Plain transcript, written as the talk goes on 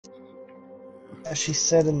As she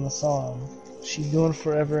said in the song, she's doing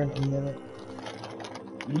forever in a minute.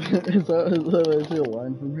 is that actually a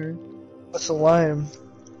line from her? What's the line?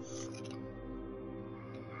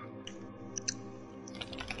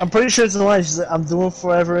 I'm pretty sure it's the line. She's like, I'm doing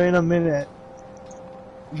forever in a minute.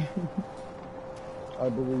 I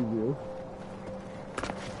believe you.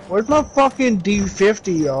 Where's my fucking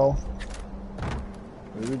D50, yo?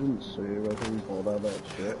 Maybe we didn't save after we pulled out that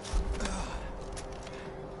shit.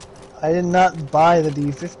 I did not buy the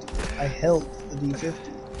D50. I held the D50.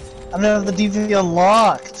 I don't have the D50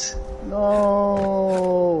 unlocked.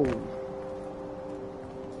 No.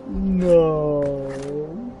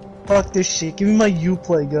 No. Fuck this shit. Give me my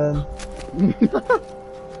Uplay gun.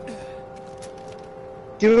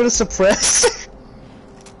 Give it a suppress.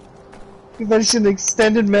 Give that shit an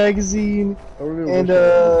extended magazine and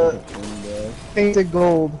painted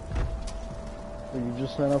gold. Like you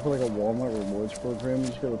just sign up for like a Walmart rewards program and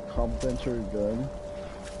just get a complimentary gun.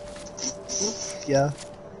 Yeah.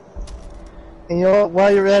 And you know what?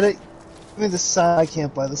 While you're at it, give me the sound. I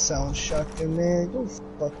can't buy the sound shotgun, man. Go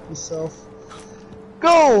fuck yourself.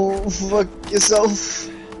 Go fuck yourself.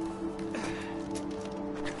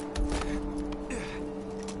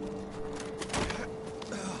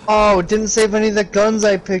 Oh, it didn't save any of the guns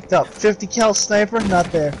I picked up. 50 cal sniper,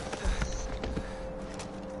 not there.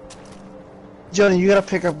 Johnny, you gotta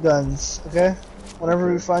pick up guns, okay?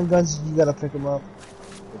 Whenever we find guns, you gotta pick them up.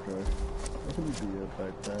 Okay. That could be a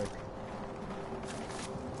backpack.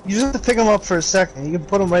 You just have to pick them up for a second. You can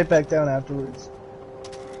put them right back down afterwards.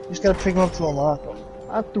 You just gotta pick them up to unlock them.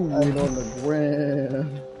 I threw it on the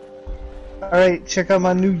ground. Alright, check out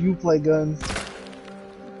my new Uplay gun.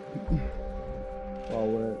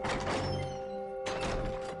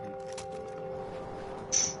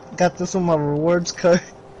 Got this on my rewards card.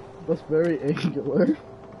 That's very angular.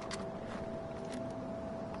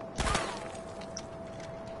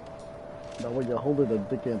 Now when you're holding a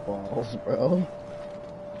dick and balls, bro.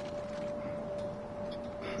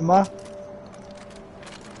 Am I?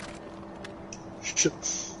 Shit.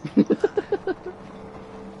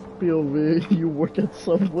 POV, you work at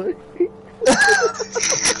Subway?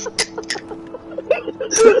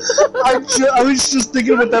 I was just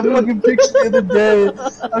thinking about that fucking picture the other day.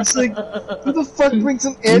 I was like, who the fuck brings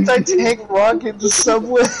an anti-tank rocket to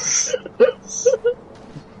Subway?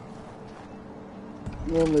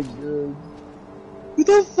 Oh my god. Who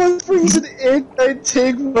the fuck brings an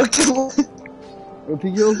anti-tank rocket? I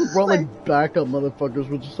think he also brought like backup motherfuckers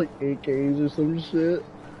with just like AKs or some shit.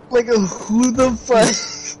 Like who the fuck?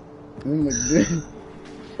 Oh my god.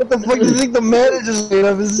 What the fuck do you think the manager's made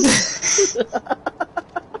of his?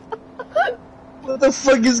 What the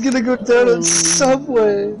fuck is gonna go down at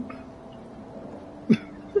Subway?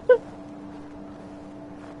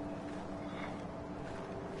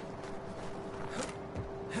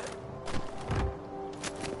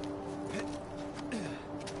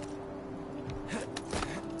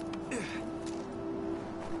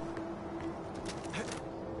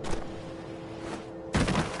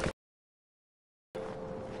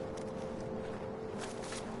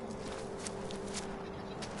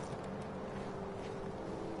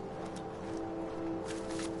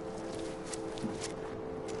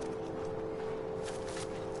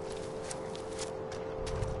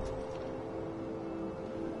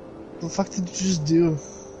 What the fuck did you just do?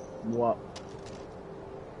 What?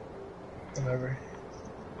 Whatever.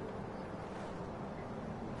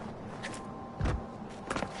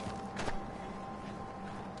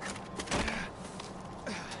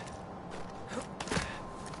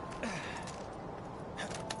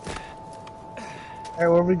 Alright, where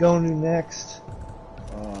are we going to next?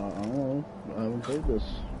 I don't know. I haven't played this.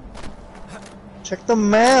 Check the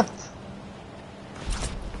map!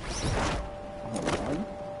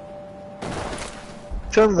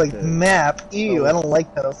 Trevor, like, okay. Map. Ew, I don't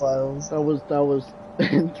like pedophiles. That was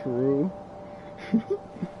true.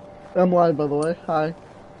 I'm live, by the way. Hi.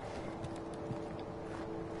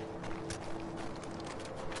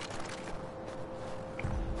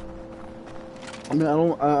 I mean,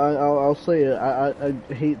 I'll say it. I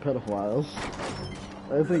hate pedophiles.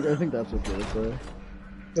 I think that's okay to say.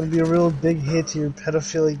 Gonna be a real big hit to your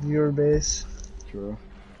pedophilic viewer base. True.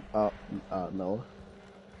 No.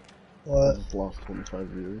 What? I just lost 25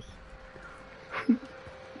 viewers.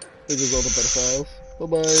 There's all the pedophiles. Bye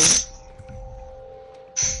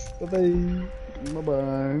bye. Bye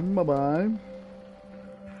bye. Bye bye.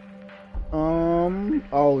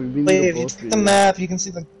 Oh, we need Wait, to if you both check be the map, you can see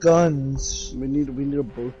the guns. We need to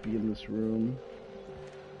both be in this room.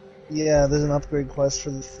 Yeah, there's an upgrade quest for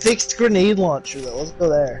the fixed grenade launcher though. Let's go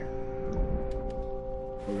there.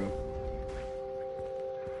 Okay.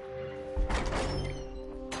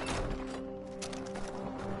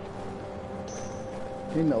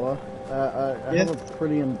 Hey Noah, I Yeah. have a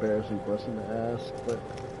pretty embarrassing question to ask, but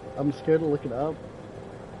I'm scared to look it up.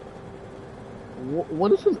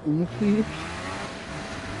 What is an oomphie?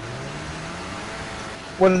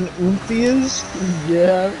 What an oomphie is?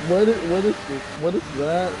 Yeah, what is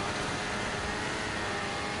that?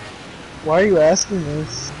 Why are you asking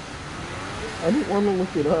this? I don't want to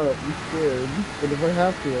look it up. I'm scared, but if I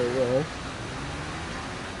have to, I will.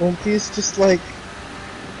 Oomphie is just like,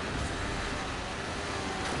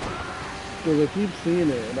 Because I keep seeing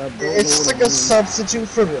it, and I don't know it's what like it a means. substitute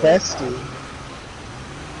for Yeah. bestie.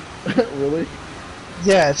 Really?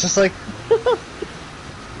 Yeah, it's just like,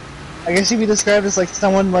 I guess you could describe it as like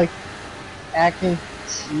someone like acting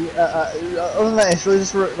cute. Other than that, it's really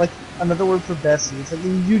just like another word for bestie. It's like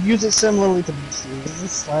you'd use it similarly to bestie. It's a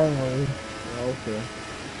slang word. Oh, okay.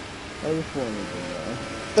 I just wanted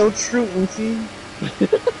So true, oomphie. to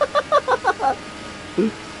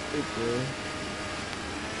know. Okay.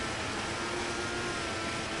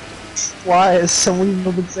 Why? Has someone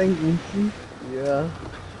even been saying oomphie? Yeah.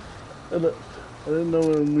 I didn't know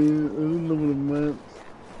what it meant. I didn't know what it meant.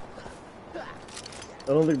 I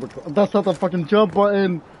don't think we're. That's not the fucking jump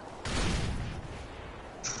button.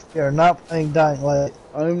 You're not playing Dying Light.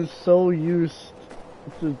 I'm so used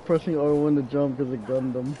to pressing R1 to jump because of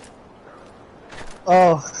Gundam.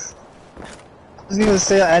 Oh, I was gonna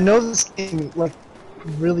say, I know this game, like,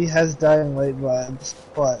 really has Dying Light vibes,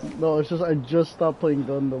 but No, it's just I just stopped playing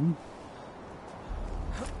Gundam.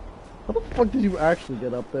 How the fuck did you actually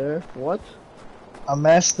get up there? What? I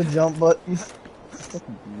mashed the jump button.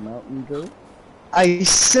 Fucking mountain goat? I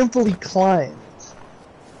simply climbed.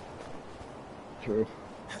 True.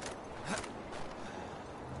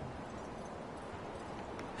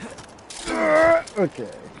 Okay.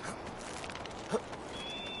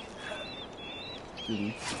 Excuse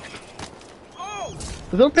me.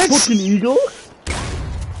 Is that a fucking eagle?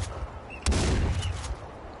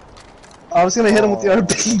 I was gonna hit him with the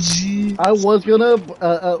RPG. I was gonna,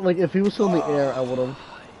 like, if he was still in the air, I would've.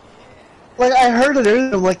 Like, I heard it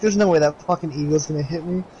earlier, I'm like, there's no way that fucking eagle's gonna hit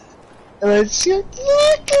me. And I just like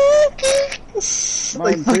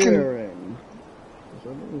Mount fucking... Bearing. Is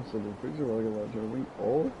that what it said? The picture of a launcher link?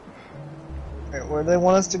 Oh? Alright, where do they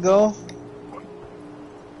want us to go?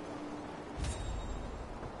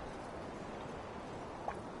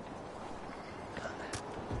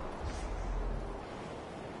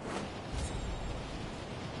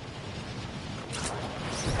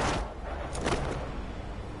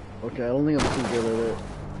 Okay, I don't think I'm too good at it.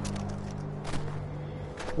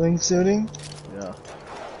 Wingsuiting? Yeah.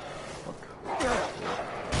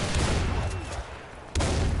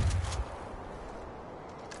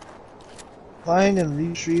 Find and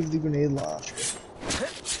retrieve the grenade launcher.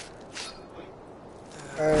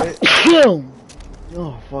 Alright.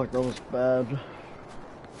 Oh fuck, that was bad.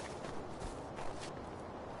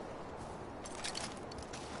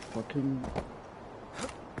 Fucking...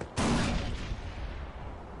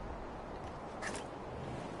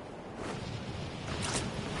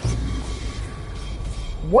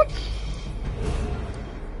 What?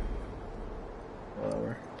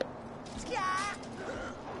 Whatever.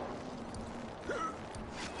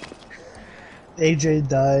 AJ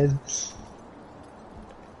died.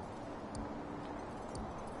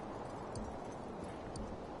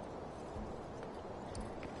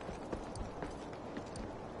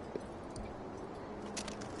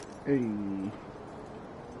 Hey.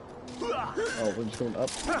 Oh, we're just going up.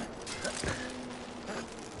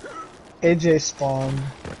 AJ spawned.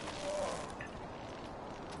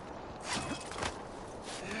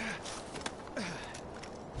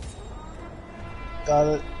 Got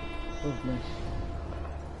it. That was nice.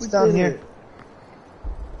 It's down here.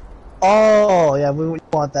 Oh, yeah, we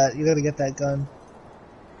want that. You gotta get that gun.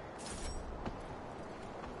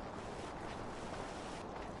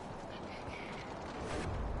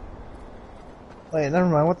 Wait, never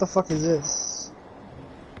mind. What the fuck is this?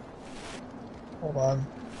 Hold on.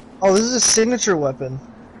 Oh, this is a signature weapon.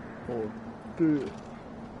 Oh, dude. Is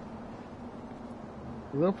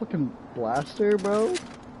that a fucking blaster, bro?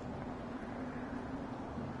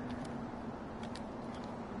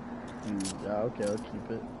 Yeah, okay, I'll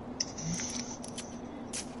keep it.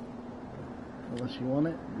 Unless you want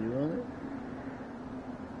it? Do you want it?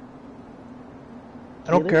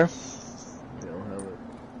 I don't care. Okay, I'll have it.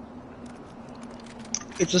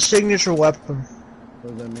 It's a signature weapon.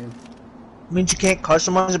 What does that mean? It means you can't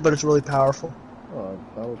customize it, but it's really powerful. Oh,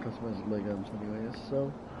 I will customize my guns anyways,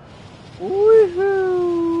 so...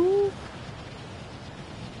 Woohoo!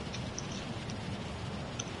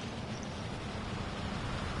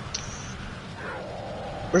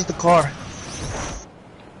 Where's the car?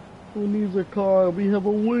 Who needs a car? We have a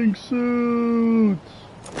wingsuit!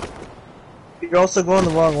 You're also going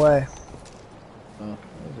the wrong way. Oh,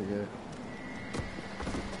 that's okay.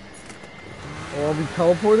 Oh, I'll be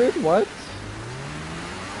teleported? What?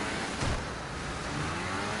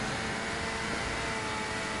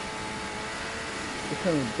 What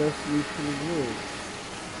kind of destiny should we do?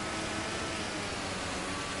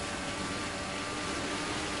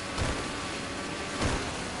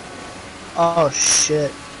 Oh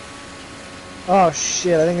shit. Oh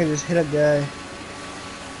shit, I think I just hit a guy.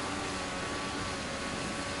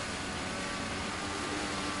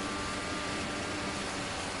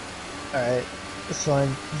 Alright, it's fine.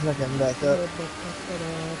 He's not getting back up.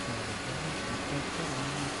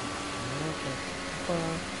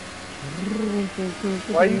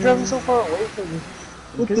 Why are you driving so far away from me?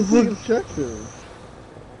 What the fuck? Objective.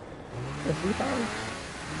 SE5?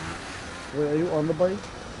 Wait, are you on the bike?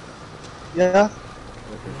 Yeah?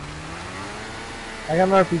 Okay. I got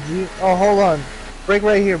an RPG. Oh, hold on. Brake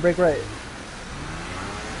right here, brake right.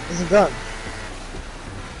 There's a gun.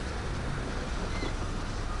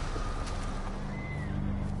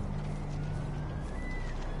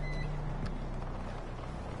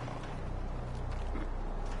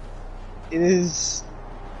 It is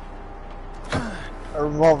a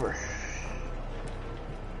revolver.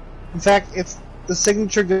 In fact, it's the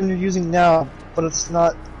signature gun you're using now, but it's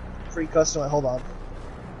not pre-custom. Hold on.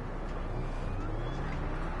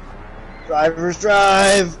 Drivers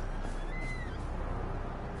drive!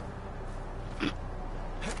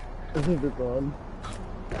 I think it's on.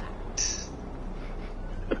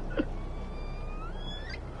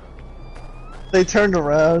 They turned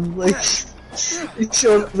around, like, they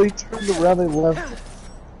turned around, they left.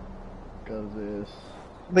 Got this.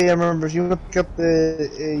 But yeah, remember, if you want to pick up the,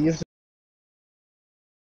 you have to...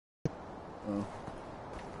 Oh.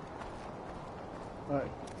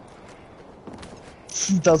 Alright.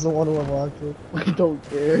 Doesn't want to unlock it. I don't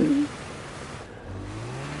care. You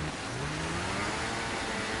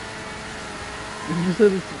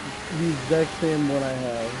said it's the exact same one I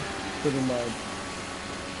have, pretty much.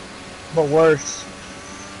 But worse.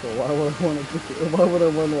 So why would I want to pick it? Why would I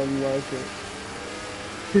want to unlock it?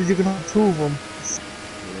 Because you can have two of them.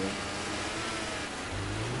 Yeah.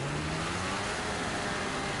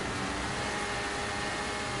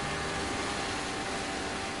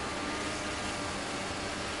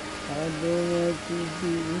 I don't want to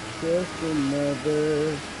be just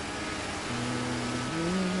another.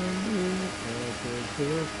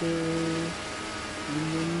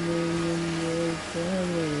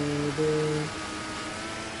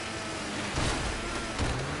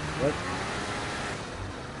 What?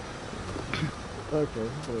 Okay,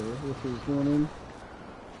 whatever. This is going in.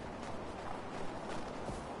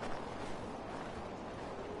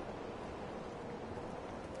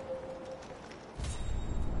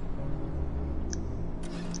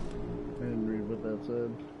 I didn't read what that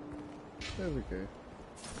said. That's okay.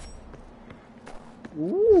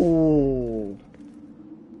 Ooh!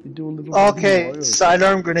 You do a little Okay,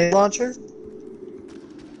 sidearm grenade launcher.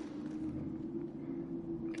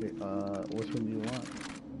 Okay, which one do you want?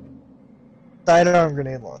 Sidearm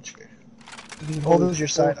grenade launcher. You can hold it as your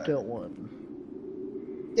sidearm. Get one.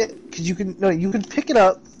 Yeah, because you can, no, you can pick it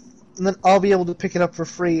up, and then I'll be able to pick it up for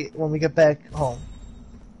free when we get back home.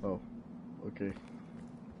 Oh, okay.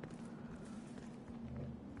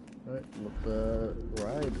 Alright, let's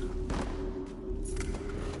ride.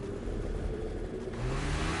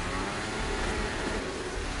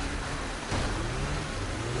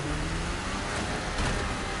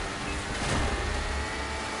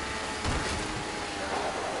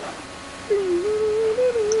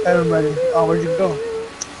 I'm ready. Oh, where'd you go?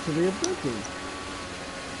 To the objective.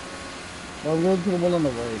 Well, I'm going to the one on the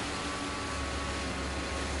right.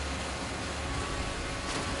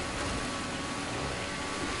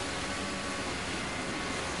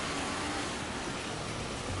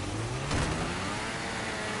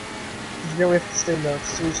 You know we have to stay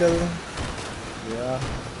next to each other. Yeah.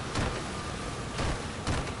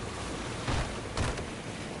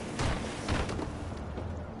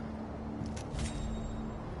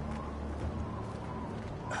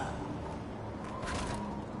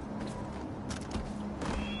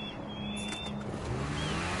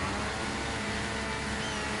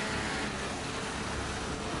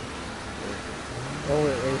 Oh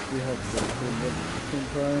wait, we have the same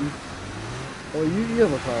time. Oh, you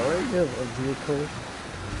have a car, right? You have a vehicle.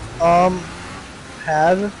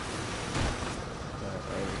 Had.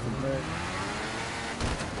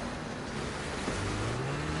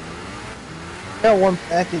 I got one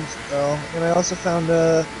package though, and I also found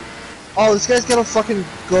oh, this guy's got a fucking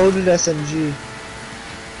goated SMG.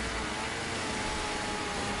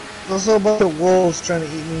 There's a bunch of wolves trying to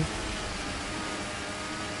eat me.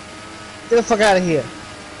 Get the fuck out of here.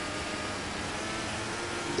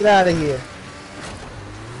 Get out of here.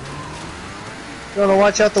 No,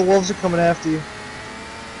 watch out, the wolves are coming after you.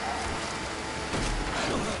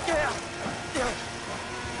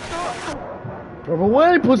 Drive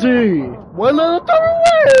away, pussy! Why not drive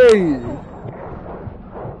away?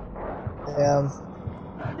 Damn.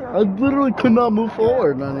 I literally could not move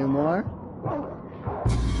forward anymore.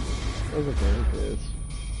 That was a great case.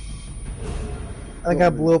 I think I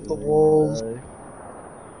blew up the wolves.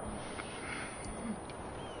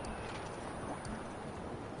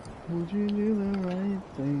 Would you do the right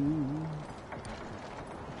thing?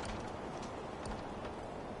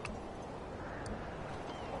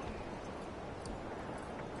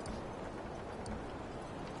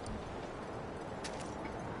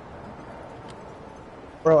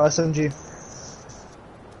 Bro, SMG.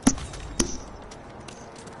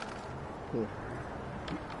 Cool.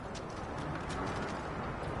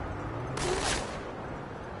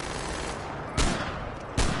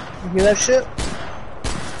 You hear that shit?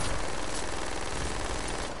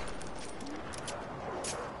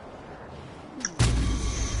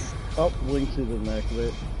 Oh, Wingsuit didn't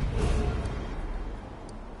activate.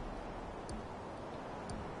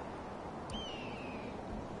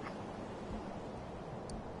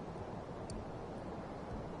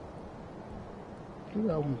 Good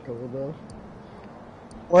album cover though.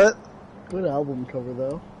 What? Good album cover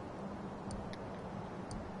though.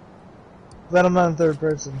 But I'm not in third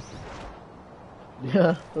person.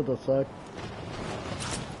 Yeah, that does suck.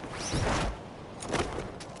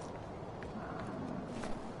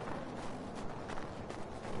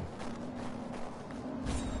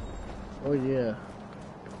 Oh yeah.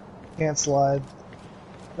 Can't slide.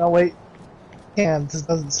 No, wait. Can, just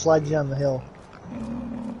doesn't slide you down the hill.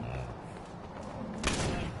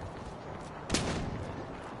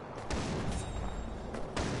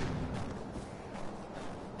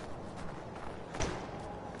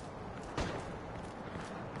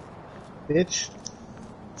 Bitch.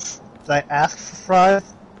 Did I ask for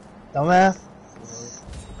fries? Dumbass.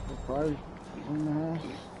 Fries 1.5.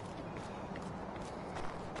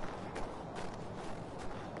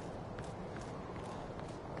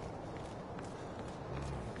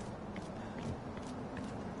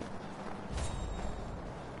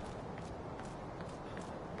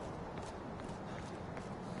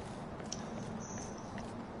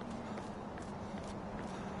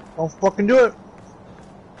 Don't fucking do it.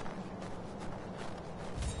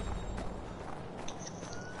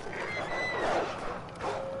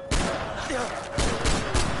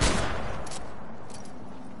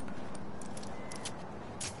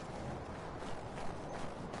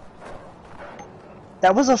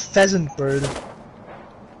 That was a pheasant bird.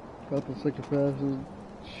 Got the sick of passes.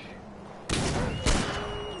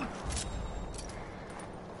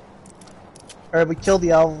 Alright, we killed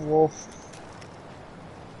the owl wolf.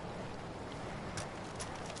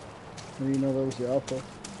 How do you know that was the alpha?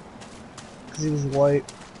 Because he was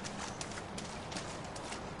white.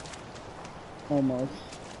 Almost.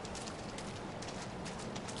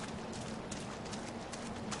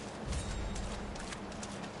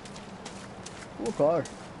 Cool car.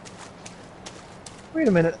 Wait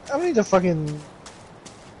a minute, I need to fucking...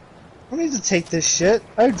 I need to take this shit.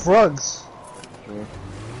 I have drugs. Sure.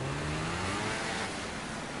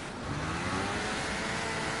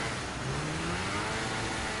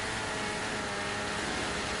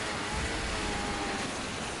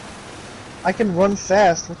 I can run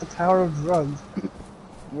fast with the power of drugs.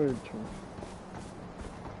 Very true.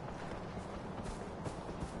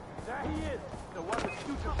 There he is. The one with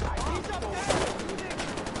super fire. He's up there.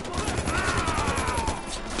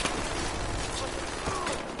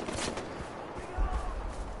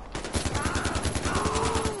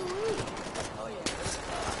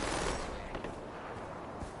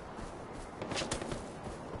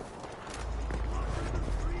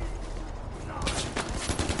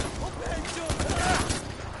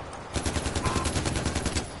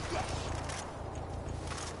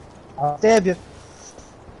 I'll stab you.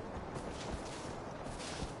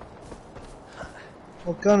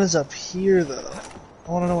 What gun is up here, though?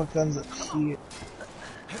 I want to know what gun's up here.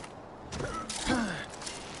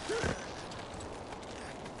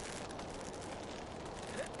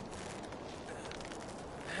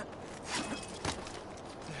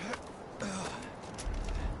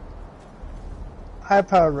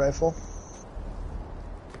 High-powered rifle.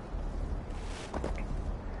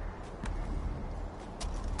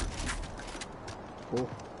 Cool.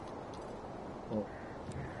 Oh.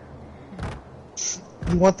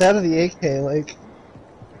 You want that or the AK, like?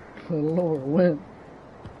 I don't know where it went.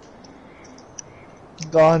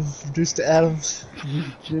 Gone, reduced to atoms.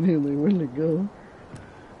 Genuinely, where'd it go?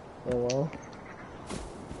 Oh well.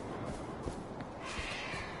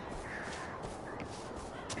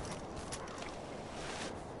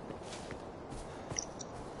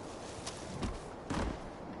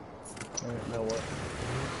 Alright, now what?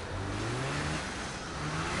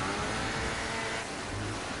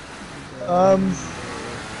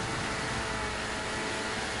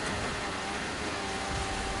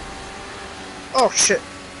 Oh shit.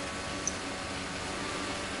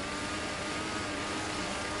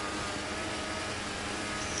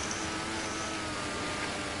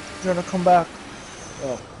 You're gonna come back.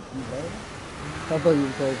 Oh, you died? I thought you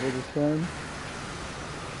were called for this time.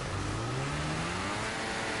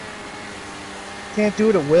 Can't do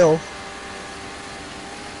it at will.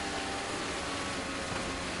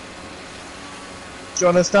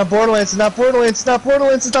 Jonah, it's not Borderlands, it's not Borderlands, it's not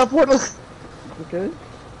Borderlands, it's not Borderlands! Okay.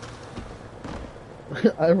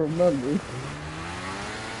 I remember.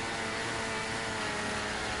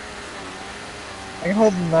 I can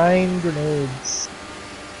hold 9 grenades.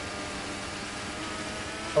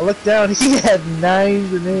 I looked down, he had 9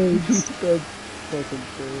 grenades. That's fucking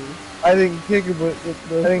crazy. I didn't kick him, but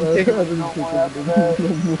I didn't kick him. I didn't kick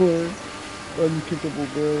him no more. Unkickable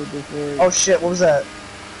bro before. Oh shit, what was that?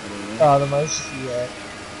 Oh, the mouse. Yeah.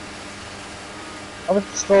 I was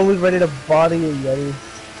slowly ready to body a Yeti.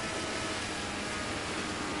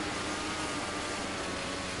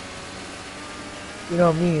 You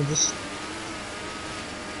know me, just...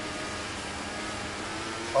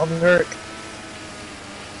 Call me Herc.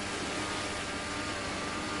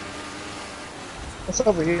 What's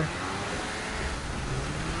over here?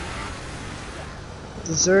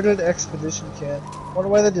 Deserted expedition camp. Wonder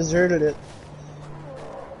why they deserted it.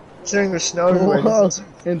 Considering there's snow everywhere. Wow,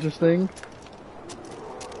 interesting.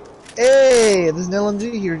 Hey, there's an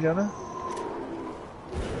LMG here, Jonah.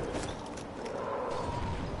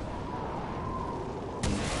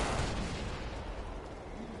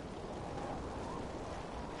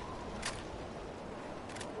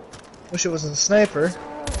 Wish it wasn't a sniper.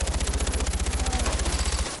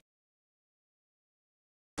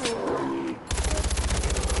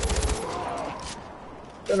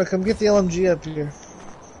 Jonah, come get the LMG up here.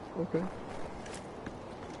 Okay.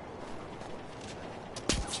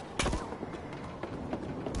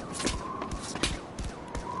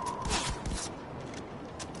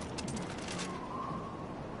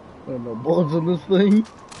 There are no bullets in this thing.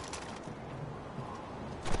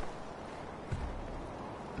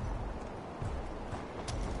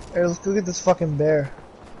 Hey, let's go get this fucking bear.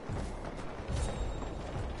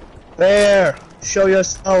 Bear! Show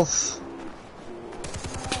yourself!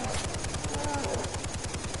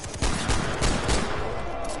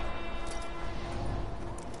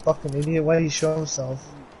 Fucking idiot, why did he show himself?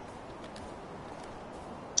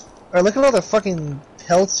 Alright, look at all the fucking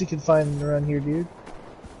pelts you can find around here, dude.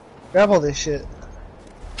 Grab all this shit.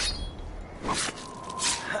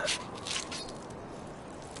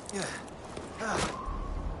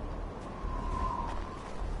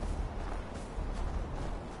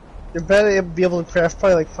 You're better be able to craft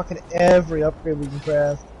probably like fucking every upgrade we can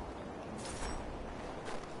craft.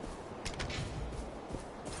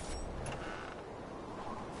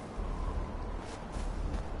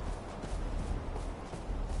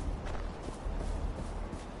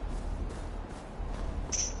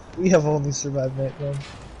 We have only survived night one.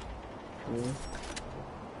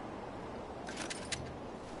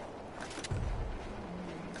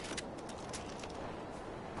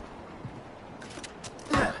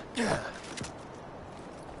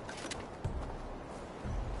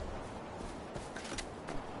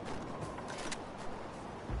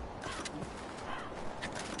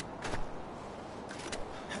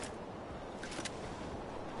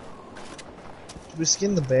 Did we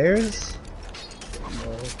skin the bears?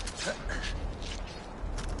 No.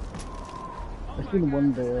 I seen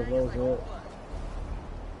one bear, that was it.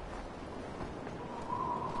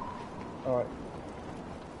 Alright.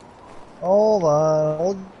 Hold on,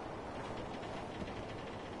 hold.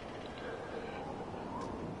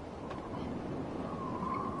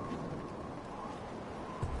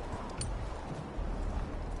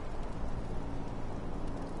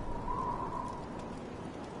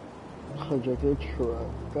 Hijack a truck.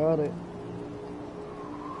 Got it.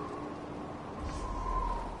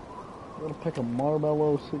 Gotta pick a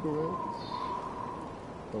Marlboro cigarettes.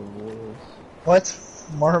 The worst. What?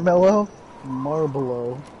 Marmello?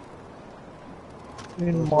 Marlboro. You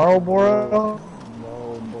mean Marlboro?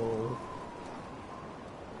 Marlboro.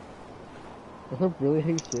 Does it really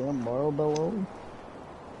hate Sam? Marlboro?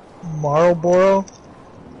 Marlboro?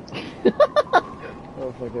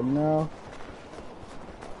 Oh fucking no.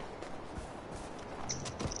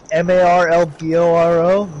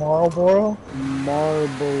 Marlboro? Marlboro?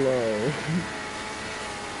 Marlboro.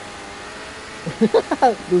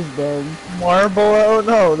 This dumb. Marlboro?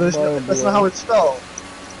 No, that's not how Marlboro. it's spelled.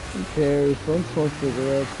 Who cares? Don't smoke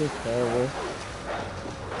cigarettes. It's terrible.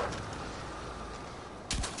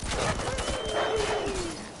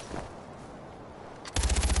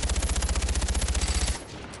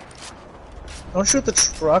 Don't shoot the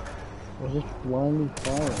truck. I was just blindly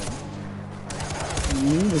firing. You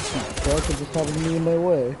mean to shoot the truck? It just happened to be in my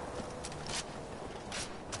way.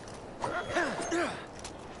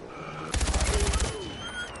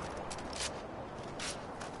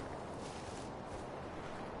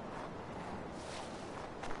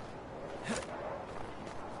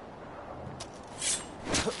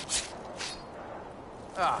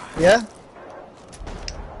 Yeah?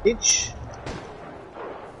 Bitch.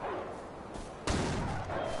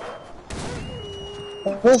 A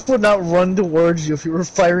wolf would not run towards you if you were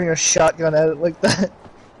firing a shotgun at it like that.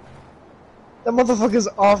 That motherfucker's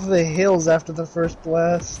off the hills after the first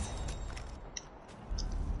blast.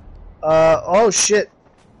 Oh shit.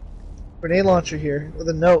 Grenade launcher here with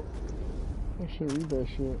a note. I should read that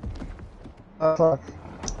shit. Fuck.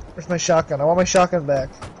 Where's my shotgun? I want my shotgun back.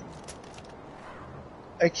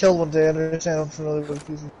 I killed one day, I understand I'm familiar with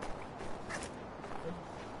these.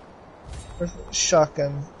 Where's the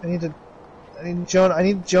shotgun? I need Jonah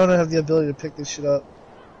to have the ability to pick this shit up.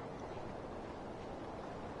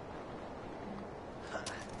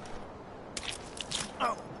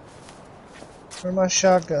 Where'd my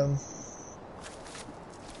shotgun?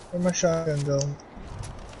 Where'd my shotgun go?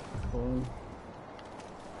 Fine.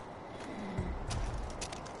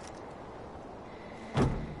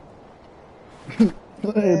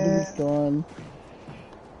 It's gone.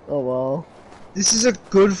 Oh well. This is a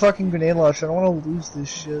good fucking grenade launcher. I don't want to lose this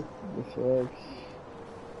shit. The sucks.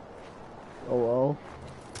 Oh well.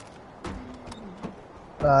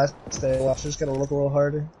 Nah, stay. Watch. Just gotta look a little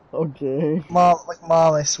harder. Okay. Mom,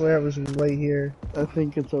 I swear it was right here. I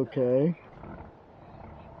think it's okay.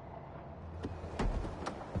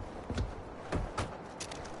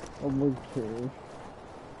 I'm okay.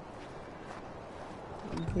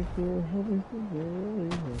 I think we're having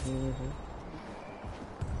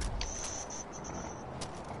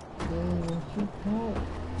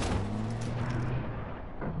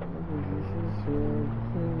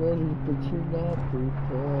ready, but you're not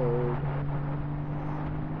prepared.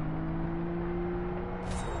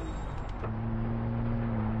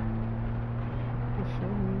 Show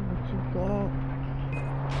me what you got.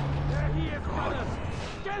 There he is, brothers!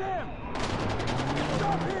 Get him!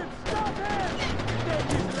 Stop him! Stop him! Take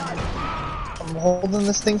his life! I'm holding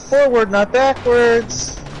this thing forward, not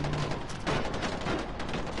backwards.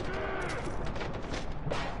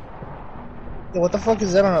 Yeah, what the fuck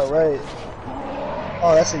is that on our right?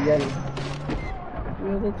 Oh, that's a Yeti.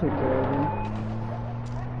 Yeah, that's okay.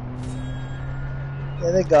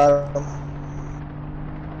 Yeah, they got him.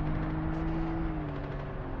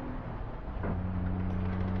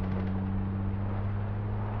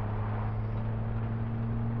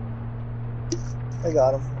 They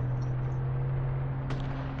got him.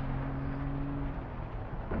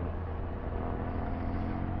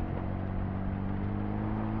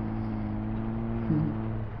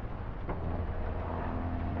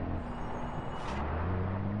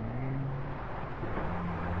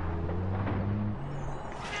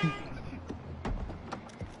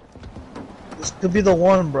 This could be the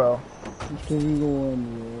one, bro. This could be the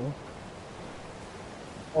one,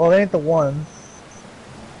 Well, it ain't the one.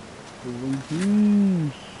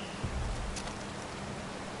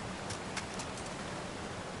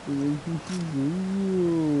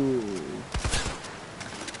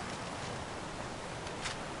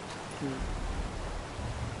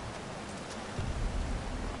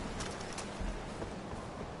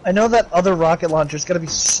 I know that other rocket launcher's gotta be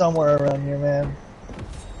somewhere around here, man.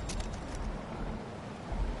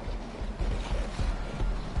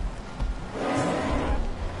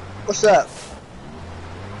 What's that?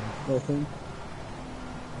 Nothing.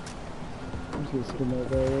 I'm just gonna skin that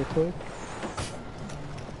guy real quick.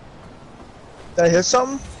 Did I hit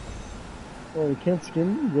something? Oh, you can't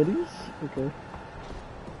skin Yetis? Okay.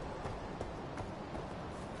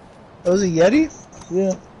 That was a Yeti?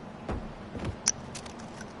 Yeah.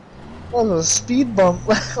 Oh, that was a speed bump.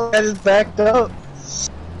 I just backed up.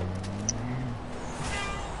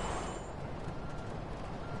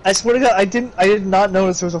 I swear to God, I did not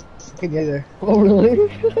notice there was a fucking Yeti there. Oh, really?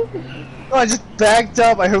 No, I just backed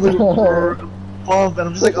up. I heard like a bump, and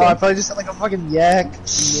I'm just like, oh, I probably just hit like a fucking yak.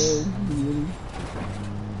 No,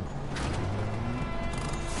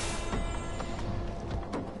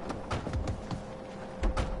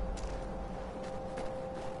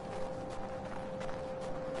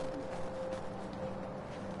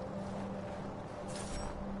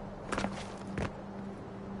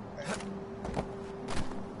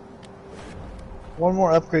 One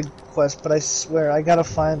more upgrade quest, but I swear I gotta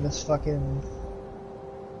find this fucking.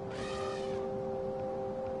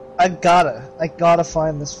 I gotta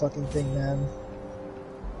find this fucking thing, man.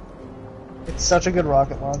 It's such a good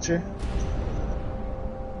rocket launcher.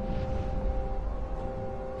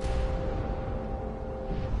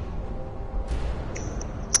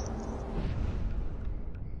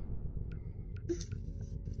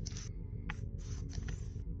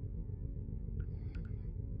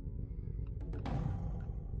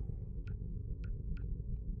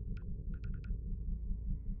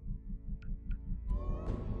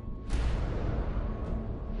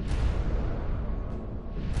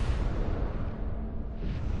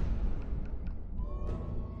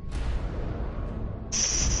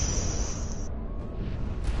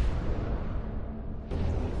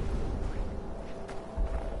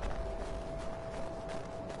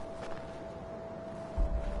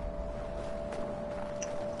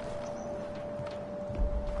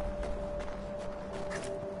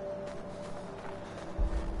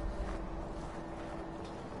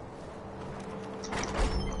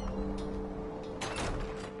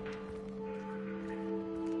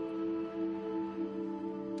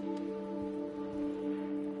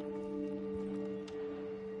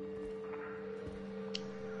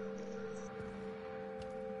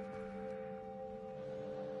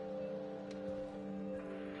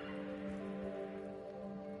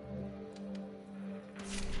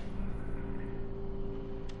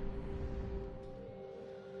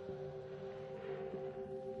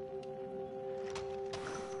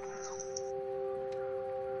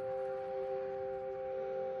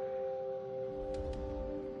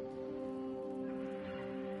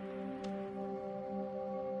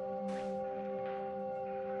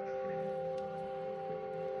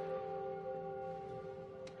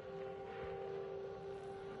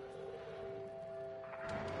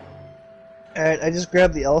 Alright, I just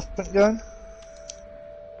grabbed the elephant gun.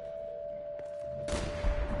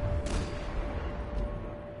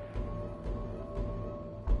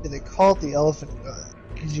 They call it the elephant gun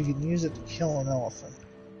because you can use it to kill an elephant.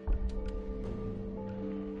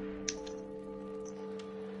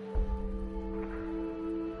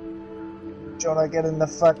 Jonah, get in the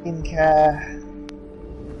fucking car.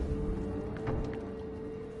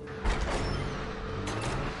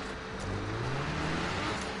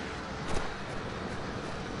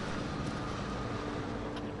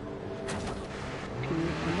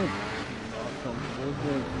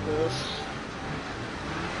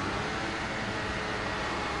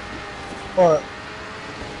 What?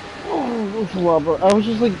 Oh, this lava. I was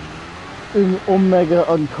just like in omega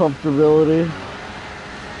uncomfortability.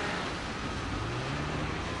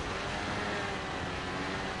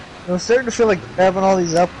 I'm starting to feel like grabbing all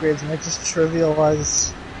these upgrades might just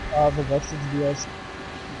trivialize the rest of the DLC.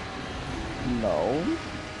 No.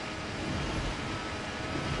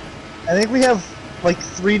 I think we have like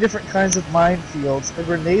 3 different kinds of minefields: a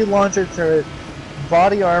grenade launcher turret,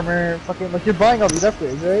 body armor, fucking like you're buying all these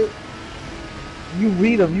upgrades, right? You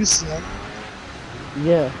read them, you see them.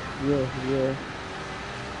 Yeah. You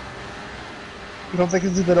don't think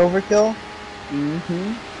it's a bit overkill?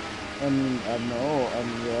 Mm-hmm. I mean,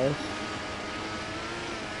 yes.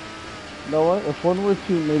 You know what? If one were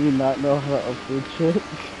to maybe not know how to upgrade shit.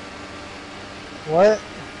 What?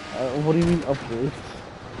 What do you mean upgrades?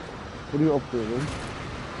 What are you upgrading?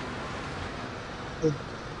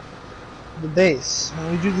 The base.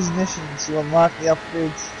 When we do these missions, you unlock the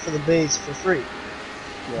upgrades for the base for free.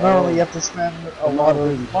 Yeah, Normally you have to spend a lot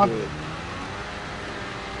of money.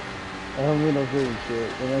 I haven't been upgrading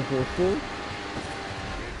shit. Am I supposed to?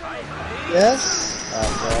 Yes?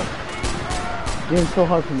 Well. Game's so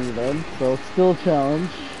hard for me then, so it's still a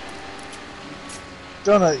challenge.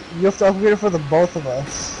 Jonah, you have to upgrade it for the both of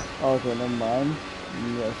us. Okay, never mind.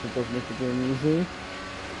 Yes, it does make the game easy.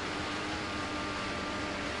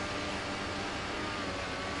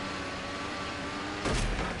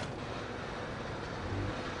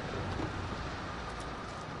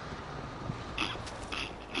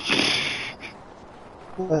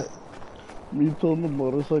 What? Me telling the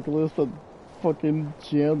motorcyclist that fucking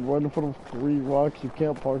jammed right in front of 3 rocks, you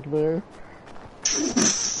can't park there.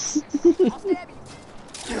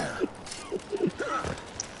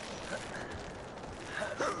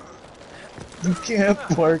 You can't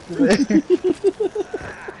park there.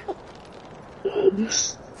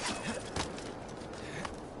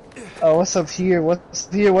 Oh, what's up here? What's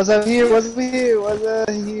here? What's up here? What's up here? What's up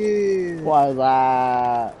here? Why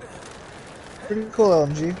that? Pretty cool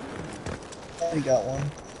LMG. I got one.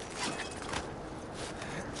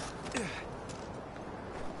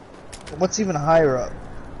 What's even higher up?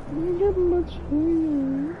 You get much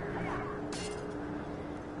higher.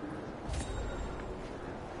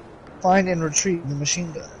 Find and retrieve the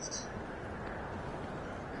machine guns.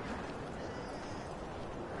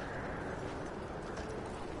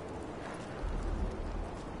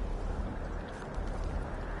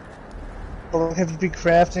 Well, have to be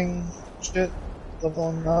crafting shit,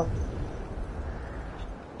 leveling up,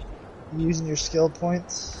 using your skill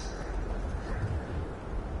points.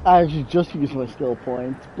 I actually just used my skill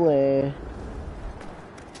points. Bleh.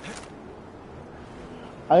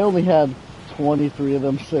 I only had 23 of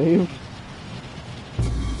them saved.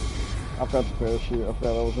 I forgot the parachute. I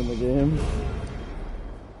forgot I was in the game.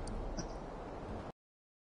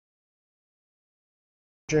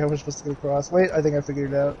 Sure how we're supposed to get across. Wait, I think I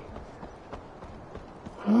figured it out.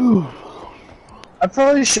 I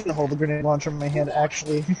probably shouldn't hold the grenade launcher in my hand,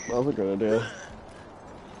 actually. That was a good idea.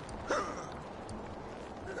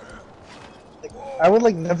 I would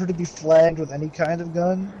like never to be flagged with any kind of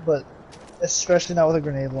gun, but especially not with a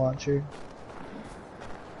grenade launcher.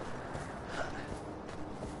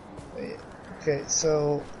 Wait, okay,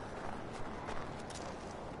 so...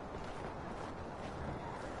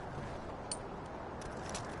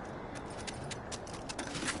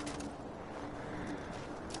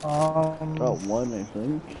 Got one, I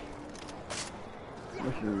think.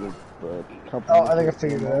 Oh, I think I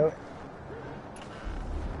figured it out.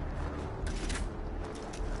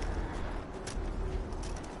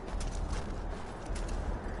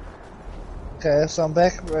 Okay, so I'm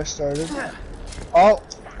back where I started. Oh,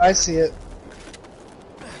 I see it.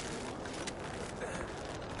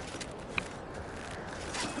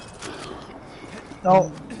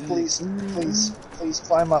 No, please, please, please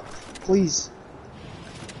climb up. Please.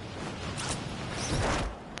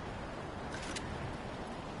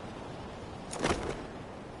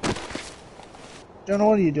 Jonah,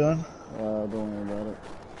 what are you doing? Don't worry about it.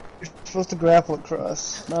 You're supposed to grapple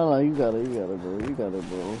across. No, you got it, bro. You got it,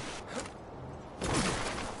 bro.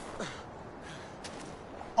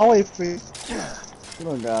 I'll wait for you. You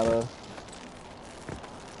don't gotta.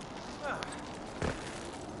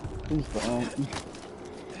 Please don't.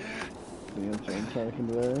 The insane attacking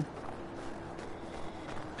there.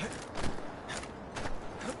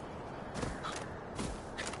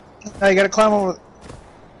 Now you gotta climb over.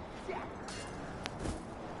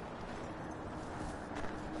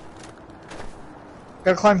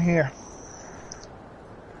 Gotta climb here.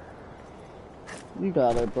 You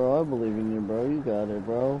got it, bro. I believe in you, bro. You got it,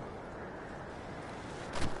 bro.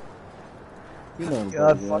 You know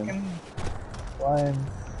God, fucking Brian.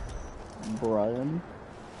 Brian.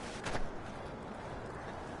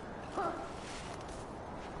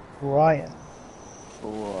 Brian.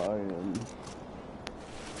 Brian.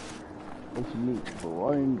 Let's meet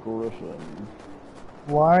Brian Griffin.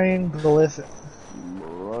 Brian Griffin.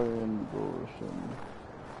 Brian Griffin.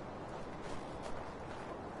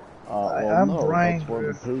 I'm no, Brian that's why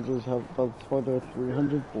the pages have. That's why there are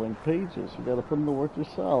 300 blank pages. You gotta put in the work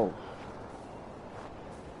yourself.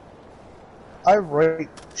 I write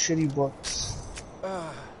shitty books.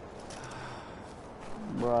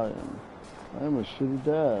 Brian, I'm a shitty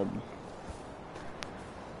dad.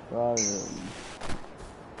 Brian.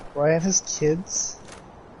 Brian has kids?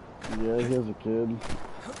 Yeah, he has a kid.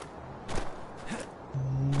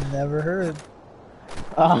 Never heard.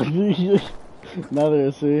 Ah, neither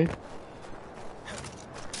is he.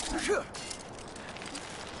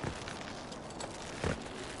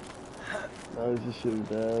 No, he's a shitty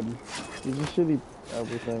dad. He's a shitty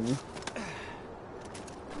everything.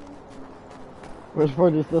 Where's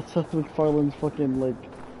Burgess? That's Seth MacFarlane's fucking, like,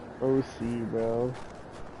 OC, bro.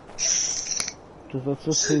 Cause that's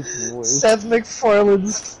just his voice. Seth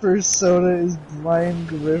MacFarlane's persona is Brian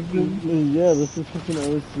Griffin. Yeah, this is fucking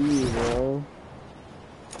OC, bro.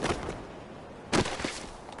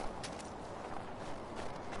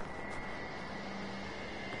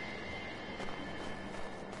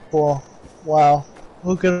 Cool. Wow.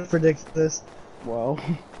 Who could have predicted this? Wow.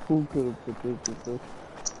 Who could have predicted this?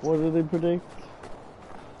 What did they predict?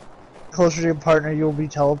 Closer to your partner, you'll be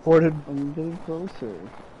teleported. I'm getting closer.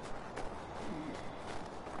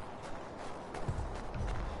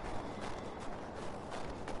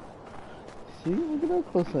 See, look at how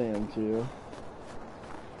close I am to you.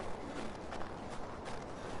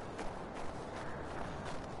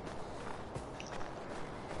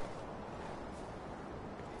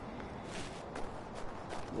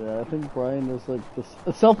 Yeah, I think Brian is like this.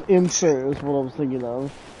 Self-insert is what I was thinking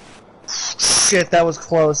of. Shit, that was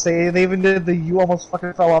close. They even did the you almost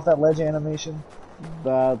fucking fell off that ledge animation.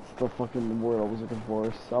 That's the fucking word I was looking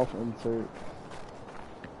for. Self-insert.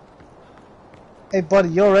 Hey buddy,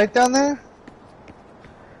 you alright down there?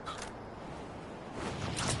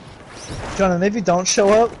 Jonathan, if you don't show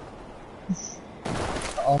up...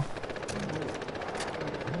 Uh-oh.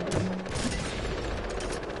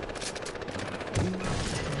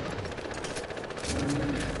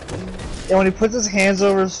 And when he puts his hands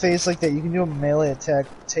over his face like that, you can do a melee attack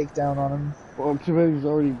takedown on him. Well, too bad he's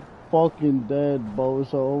already fucking dead,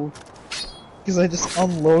 bozo. Because I just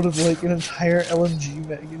unloaded like an entire LMG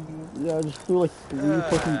mag into him. Yeah, I just threw like 3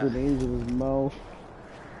 fucking grenades in his mouth.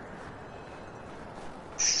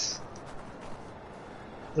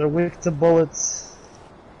 They're weak to bullets.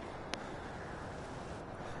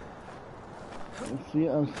 See,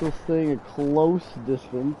 I'm still staying a close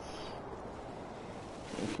distance.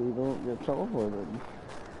 So we don't get teleported.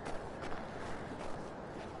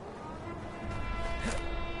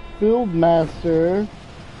 Field Master.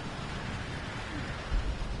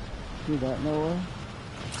 See that, Noah?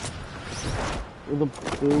 We're the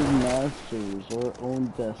Field Masters, our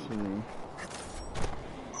own destiny.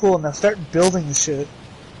 Cool, now start building the shit.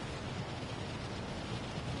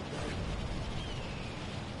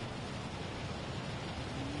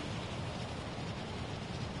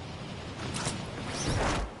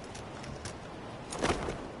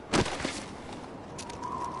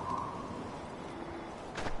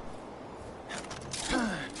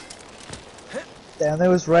 Damn, that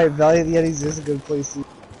was right. Valley of the Yetis is a good place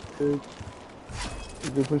to A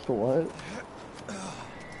good place to what?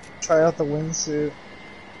 try out the wingsuit.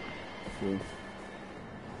 Okay.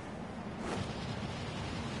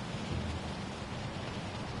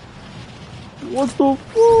 What the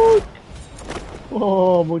fuck?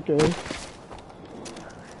 Oh, I'm okay.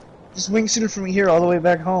 Just wingsuited from here all the way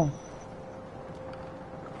back home.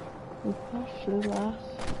 What the shit, ass?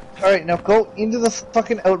 Alright, now go into the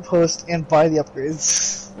fucking outpost and buy the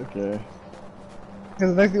upgrades. Okay.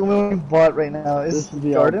 Because I think the only one we bought right now is This is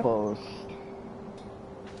the garden. outpost.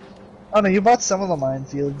 Oh no, you bought some of the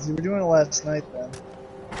minefields. You were doing it last night then.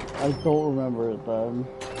 I don't remember it then.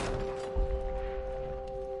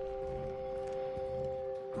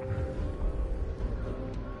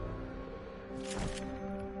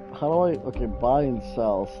 How do I... Okay, buy and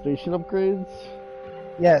sell. Station upgrades?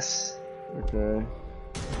 Yes. Okay.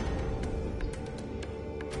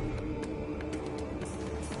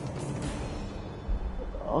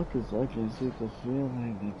 Oh, 'cause I can see the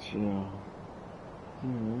feeling that you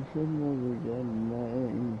should never get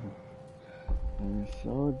mine. I'm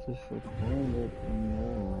so disappointed in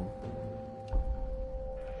you.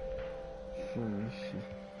 Foolish.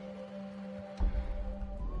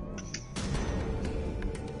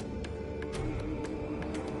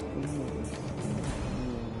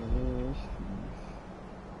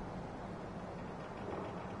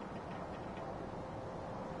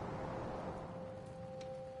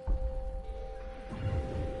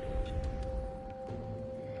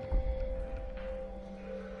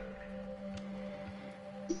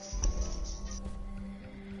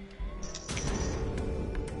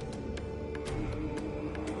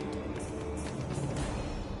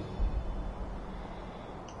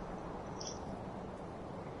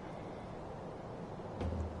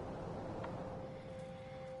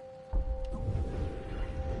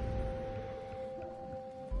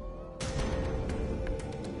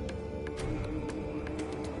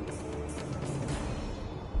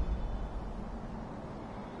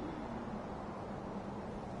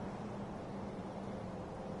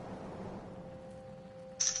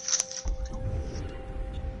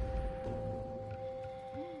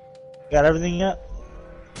 Got everything yet?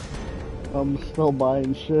 I'm still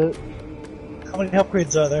buying shit. How many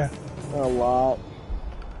upgrades are there? A lot.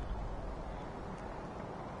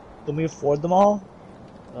 Can we afford them all?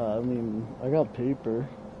 I mean, I got paper.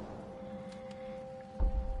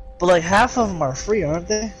 But like half of them are free, aren't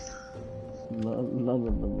they? None of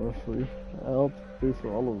them are free. I'll pay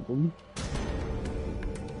for all of them.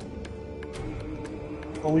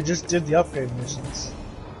 Well, we just did the upgrade missions.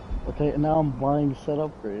 Okay, and now I'm buying set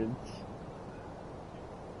upgrades.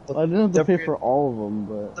 I didn't have to pay for all of them,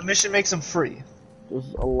 but The mission makes them free.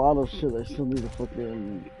 there's a lot of shit I still need to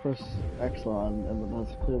fucking press X on, and then I have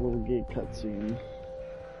to play a little gate cutscene.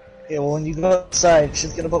 Yeah, well, when you go outside,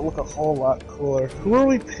 shit's gonna look a whole lot cooler. Who are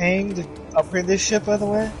we paying to upgrade this ship, by the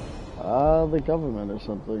way? The government or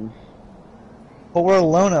something. But we're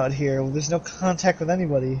alone out here. There's no contact with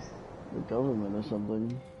anybody. The government or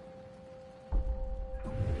something.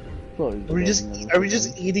 Probably the Are we just government or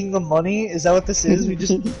something. eating the money? Is that what this is? We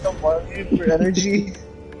just eat the money for energy?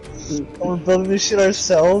 And we're building this shit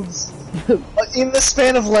ourselves? In the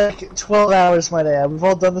span of like 12 hours, might I add. We've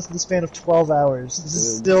all done this in the span of 12 hours. This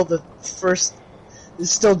is still the first... This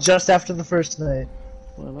is still just after the first night.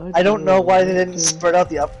 I don't know why they didn't spread out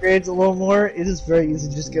the upgrades a little more. It is very easy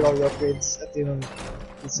to just get all the upgrades at the end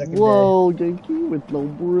of the second Whoa, Genki with no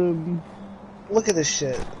brim. day. Look at this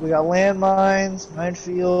shit. We got landmines,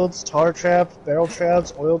 minefields, tar traps, barrel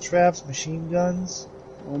traps, oil traps, machine guns.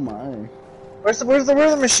 Oh my. Where are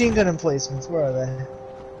the machine gun emplacements? Where are they?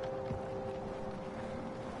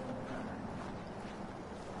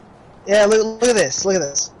 Yeah, look at this. Look at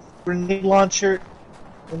this. Grenade launcher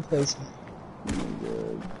emplacement. Oh my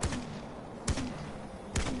god.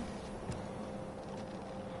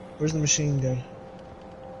 Where's the machine gun?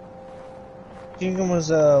 Machine gun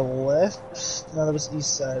was west. No, that was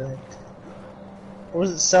east side. I think. Or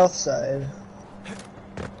was it south side?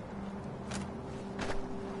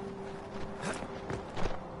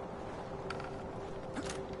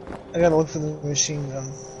 I gotta look for the machine gun.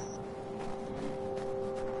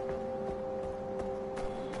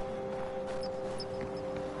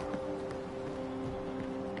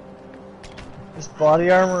 There's body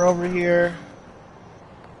armor over here.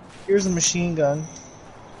 Here's the machine gun.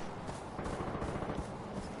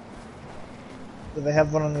 Do they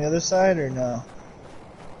have one on the other side or no?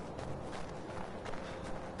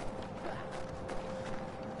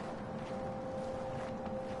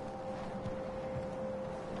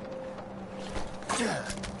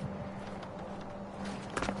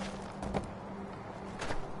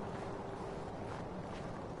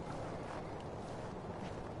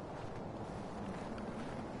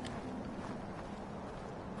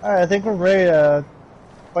 Alright, I think we're ready to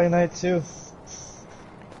play night 2.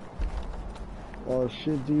 Oh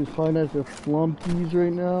shit, do you find out the flumpies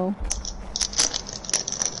right now?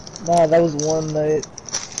 Nah, that was one night.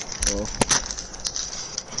 Oh.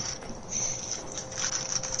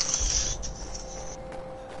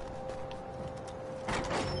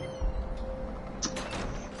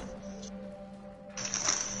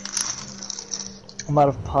 I'm out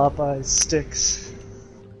of Popeye sticks.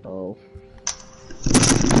 Oh.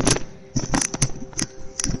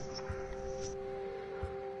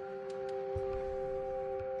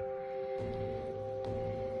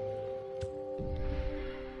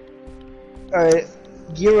 Alright,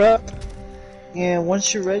 gear up, and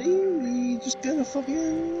once you're ready, we just gonna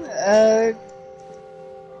fucking, go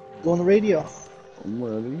on the radio. I'm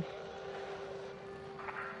ready.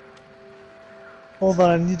 Hold on,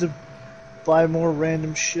 I need to buy more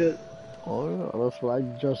random shit. Oh yeah, that's what I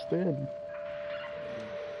just did.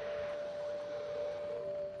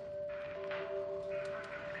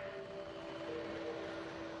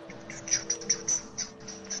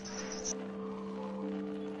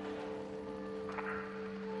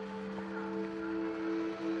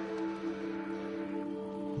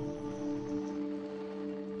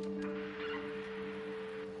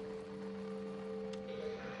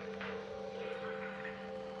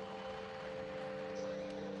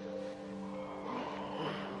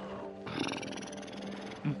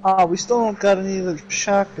 Ah, we still don't got any of the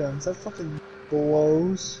shotguns. That fucking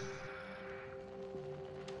blows.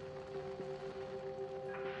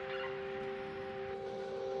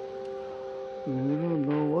 You don't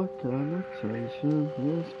know what kind of tension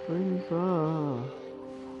this brings up.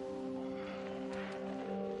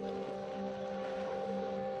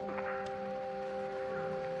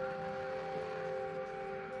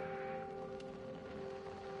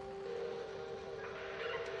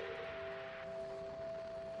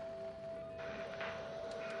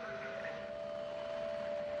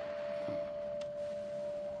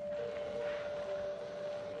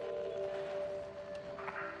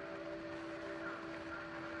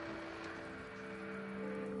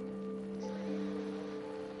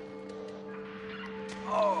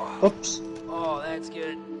 Oops. Oh, that's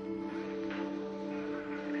good.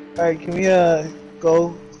 Alright, can we,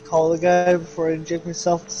 go call the guy before I inject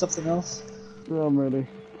myself with something else? Yeah, I'm ready.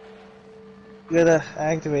 We gotta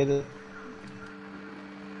activate it.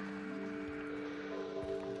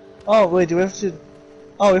 Oh, wait, do we have to...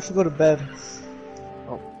 Oh, we have to go to bed.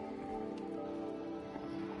 Oh.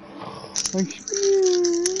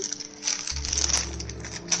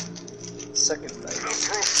 Second night. The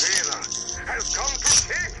Profaner has come to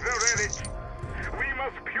take the relic. We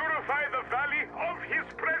must purify the valley of his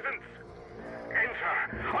presence. Enter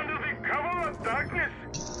under the cover of darkness.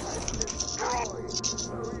 Destroy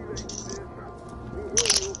the relay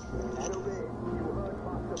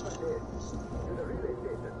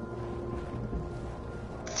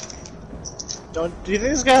Do you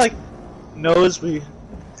think this guy, like, knows we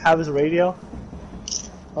have his radio?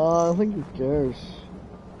 I think he cares.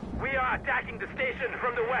 We are attacking the station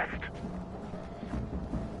from the west.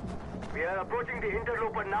 We are approaching the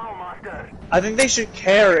interloper now, Master. I think they should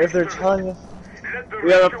care if they're telling us Let the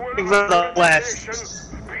we are ritual approaching of from the west.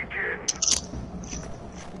 purification begin.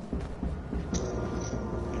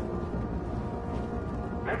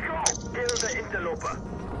 Let's go! Kill the interloper.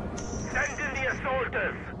 Send in the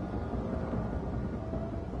assaulters.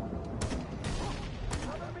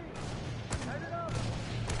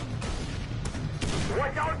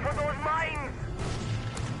 Watch out for those mines!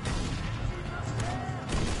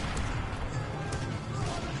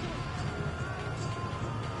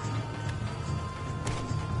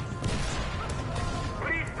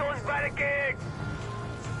 Breach those barricades!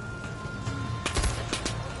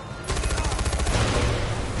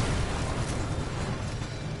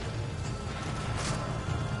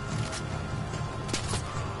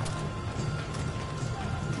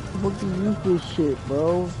 What do you use this shit,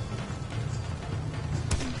 bro?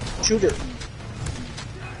 Shoot it.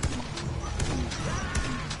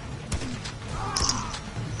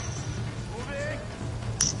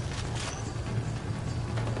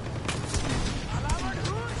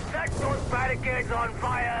 Set those barricades on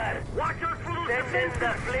fire! Watch out for those Send in the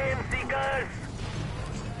flame seekers!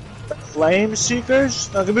 Flame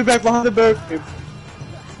seekers? Now give me back behind the barricade.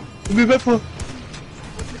 Give me back behind.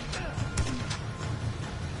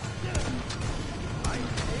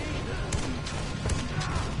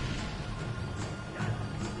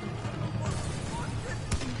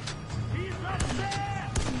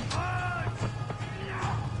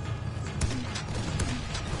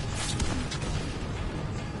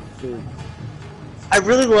 I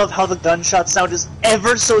really love how the gunshot sound is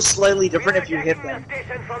ever so slightly different if you hit them. The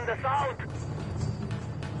station from the south.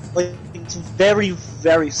 Like, it's very,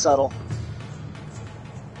 very subtle.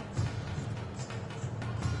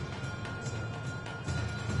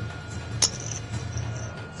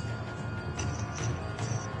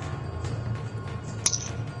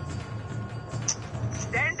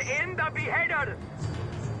 Send in the beheaders.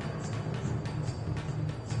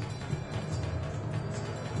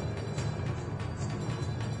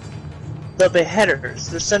 The beheaders.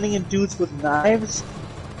 They're sending in dudes with knives.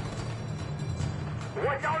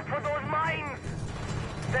 Watch out for those mines.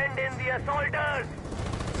 Send in the assaulters.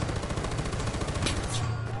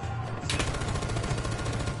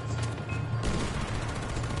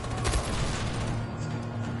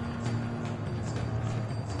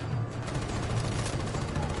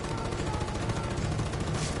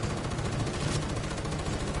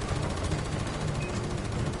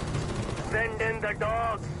 Send in the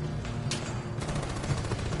dogs.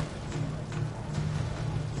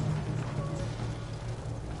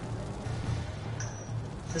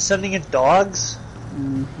 They're sending in dogs?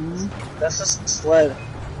 Mm-hmm. That's just a sled.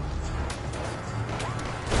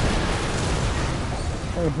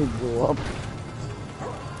 I would go up.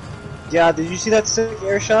 Yeah, did you see that sick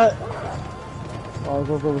air shot? Oh, I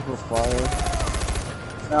thought that was a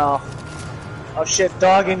fire. No. Oh shit,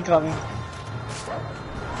 dog incoming.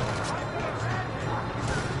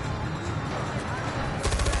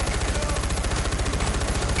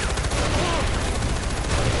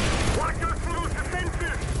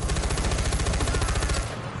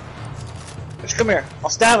 Come here, I'll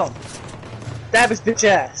stab him. Stab his bitch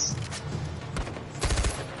ass.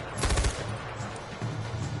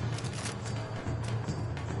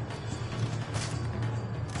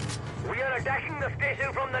 We are attacking the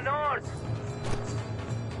station from the north.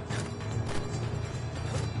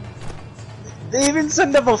 They even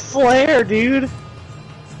send up a flare, dude.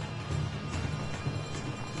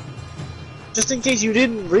 Just in case you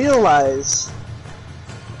didn't realize.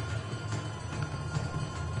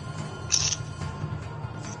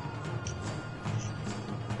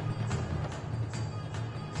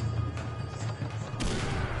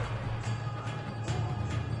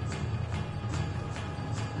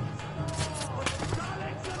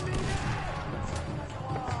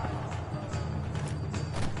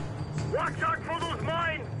 Watch out for those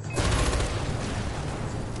mines!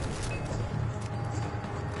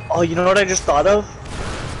 Oh, you know what I just thought of?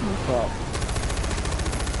 What's up?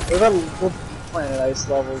 What about little planet ice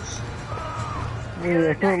levels? Yeah,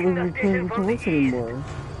 I thought we were playing to work anymore.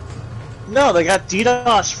 No, they got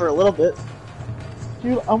DDoS for a little bit.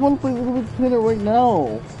 Dude, I want to play Little Big Planet right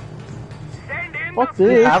now. Send in Fuck the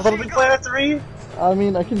this. You have Little Big Planet 3? I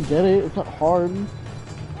mean, I can get it. It's not hard.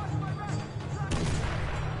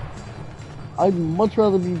 I'd much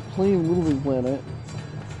rather be playing Little Big Planet.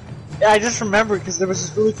 Yeah, I just remembered because there was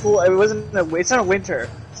this really cool. It wasn't. It's not a winter,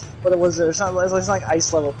 but it was. It's not like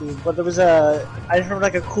ice level theme. But there was a. I just remember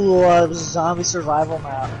like a cool. It was a zombie survival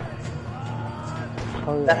map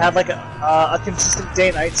that had like a consistent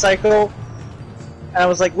day-night cycle. And I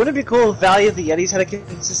was like, wouldn't it be cool if Valley of the Yetis had a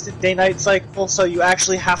consistent day-night cycle, so you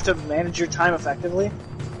actually have to manage your time effectively?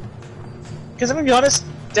 Because I'm gonna be honest,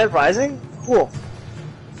 Dead Rising, cool.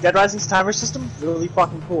 Dead Rising's timer system, really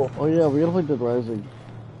fucking cool. Oh yeah, we gotta play Dead Rising.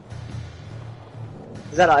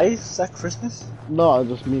 Is that ice? Is that Christmas? No, I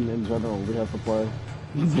just mean in general, we have to play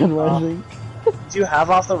Dead Rising. Do you have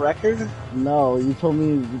Off the Record? No, you told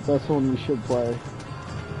me that's the one we should play.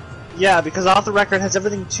 Yeah, because off the record has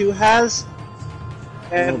everything 2 has,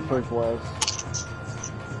 and Perk less.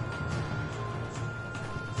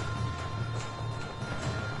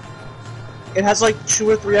 it has like 2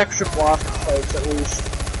 or 3 extra block fights at least.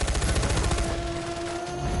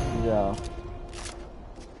 Yeah.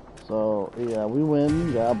 So, yeah, we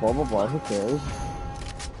win, yeah, blah blah blah, who cares?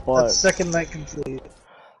 But That's second night complete.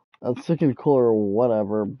 that's second cooler or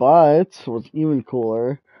whatever, but what's even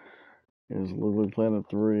cooler is Little Planet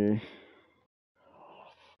 3.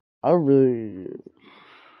 I really...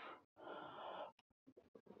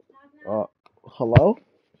 hello?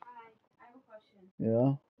 Hi, I have a question.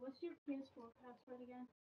 Yeah? What's your PS4 password again?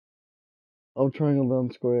 Oh, triangle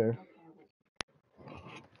down square.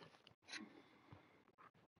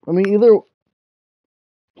 I mean, either...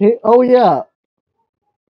 Okay, oh yeah!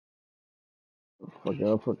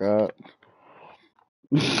 I forgot.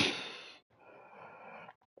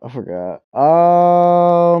 I forgot.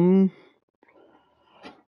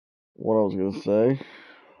 What I was gonna say.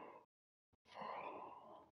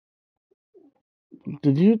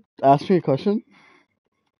 Did you ask me a question?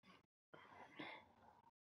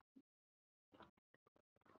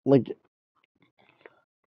 Like,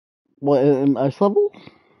 what, in ice level?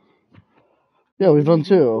 Yeah, we've done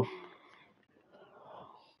 2.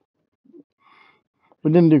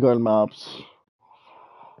 We didn't do garden maps.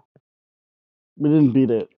 We didn't beat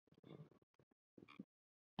it.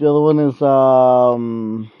 The other one is,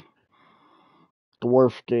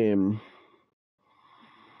 Dwarf Game.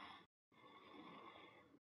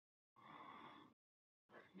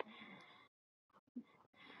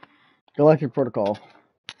 Galactic Protocol.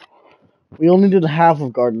 We only did half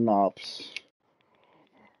of Garden Ops.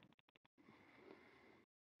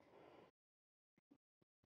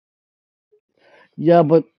 Yeah,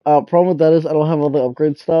 but problem with that is I don't have all the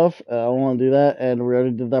upgrade stuff. I don't want to do that, and we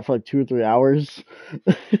already did that for like 2 or 3 hours.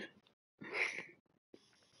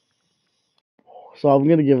 So I'm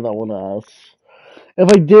gonna give that one to us. If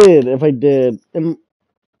I did,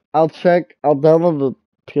 I'll check. I'll download the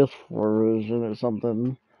PS4 version or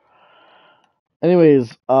something.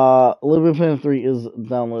 Anyways, Little Big Planet 3 is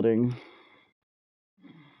downloading.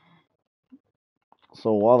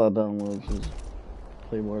 So while that downloads, just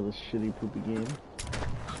play more of this shitty poopy game.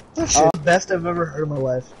 That shit, best I've ever heard in my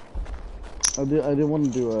life. I did want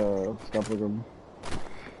to do a Scalpagum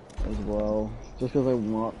as well, just because I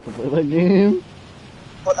want to play that game.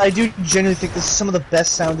 But I do genuinely think this is some of the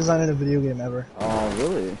best sound design in a video game ever. Oh,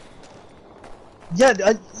 really? Yeah,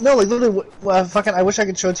 no, like literally, fucking, I wish I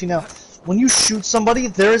could show it to you now. When you shoot somebody,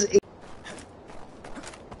 there's a...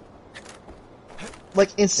 Like,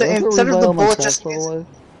 instead of the bullet just...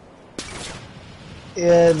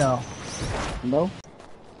 Yeah, no. No?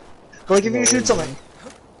 But like, if you shoot something,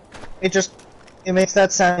 it makes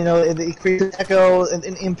that sound, you know, it creates an echo and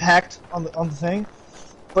an impact on the thing.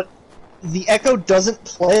 But the echo doesn't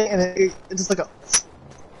play, and it's just like a...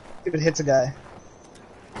 if it hits a guy.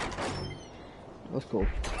 That's cool.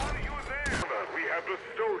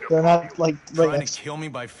 They're not, like, right Trying next. to kill me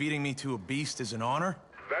by feeding me to a beast is an honor?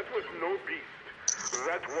 That was no beast.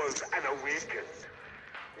 That was an awakened.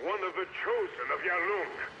 One of the chosen of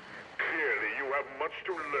Yalung. Clearly, you have much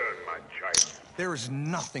to learn, my child. There is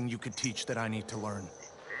nothing you could teach that I need to learn.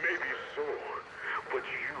 Maybe so, but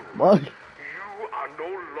you... What? You are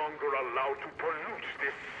no longer allowed to pollute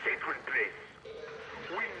this sacred place.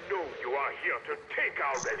 We know you are here to take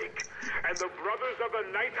our relic, and the Brothers of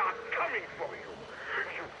the Night are coming for you.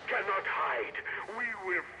 You cannot hide. We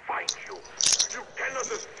will find you. You cannot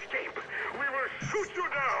escape. We will shoot you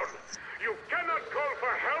down. You cannot call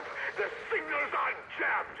for help. The signals are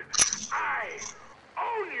jammed. I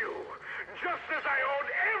own you, just as I own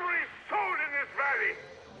every soul in this valley.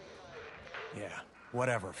 Yeah,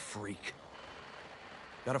 whatever, freak.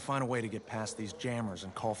 Gotta find a way to get past these jammers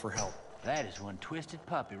and call for help. That is one twisted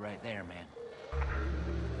puppy right there, man.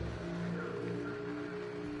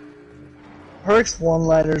 Herc's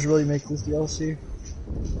one-liners really make this DLC.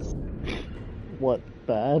 What,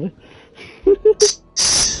 bad? There's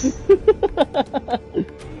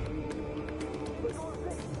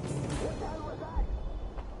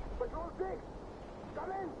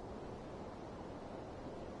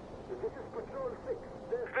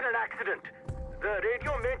been an accident. The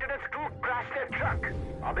radio maintenance crew crashed their truck.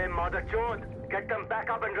 Abe Mother Chod, get them back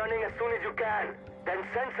up and running as soon as you can. Then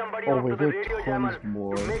send somebody Oh out to wait, the there's radio jammer tons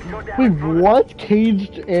more. to make sure they Wait, have further- what?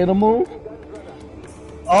 Caged animal?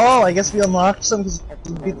 Oh, I guess we unlocked some because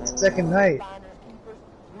we beat the second night.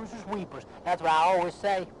 Losers weepers. That's what I always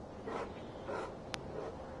say.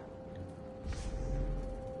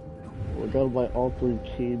 We gotta buy all 3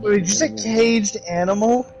 caged Wait, did you say animals. caged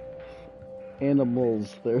animal?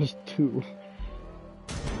 animals. There's 2.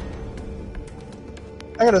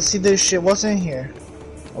 I gotta see this shit. What's in here?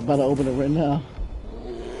 I'm about to open it right now.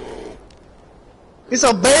 It's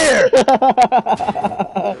a bear!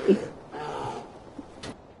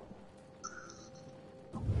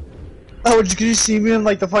 Oh, did you see me in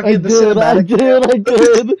like the fucking I cinematic?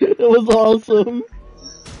 did. It was awesome.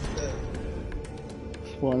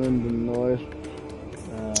 Spawn in the north.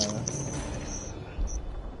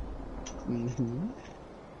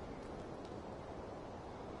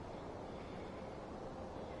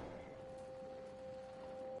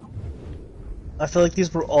 I feel like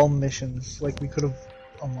these were all missions, like we could have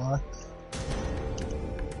unlocked.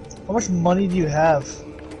 How much money do you have?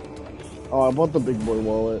 Oh, I bought the big boy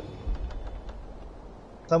wallet.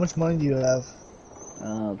 How much money do you have?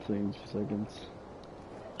 I'll tell you in 2 seconds.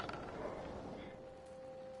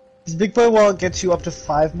 This big boy wallet gets you up to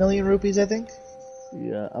 5 million rupees, I think.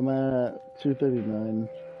 Yeah, I'm at 239.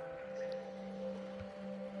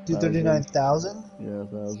 239,000? Yeah,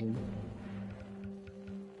 1,000.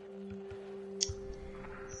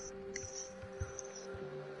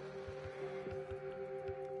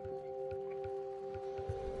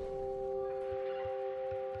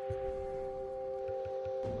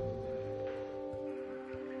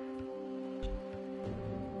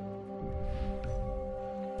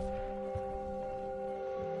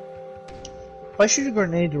 If I shoot a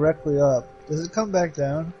grenade directly up, does it come back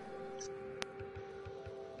down?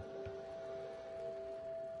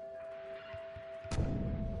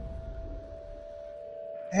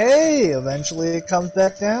 Hey, eventually it comes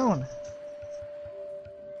back down.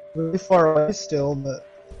 Really far away still, but...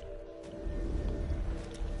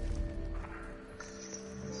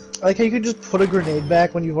 I like how you can just put a grenade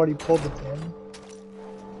back when you've already pulled the pin.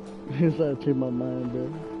 Here's that change my mind,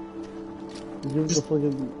 dude. You give the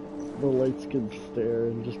fucking the light skin stare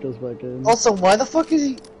and just goes back in. Also, why the fuck is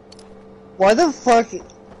he... Why the fuck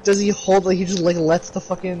does he hold, like, he just, like, lets the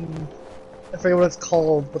fucking... I forget what it's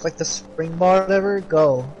called, but, like, the spring bar or whatever,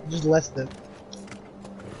 go. He just lets it.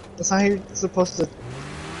 That's how you're supposed to...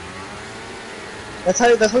 That's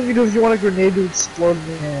what you do if you want a grenade to explode in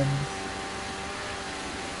your hand.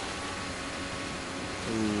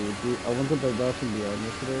 Dude, I went to Bed Bath & Beyond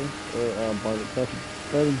yesterday, or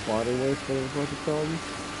Bed and Body Works, whatever it's called.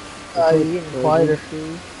 You're getting quieter.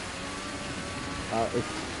 It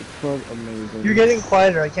smells amazing. You're getting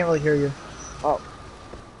quieter, I can't really hear you. So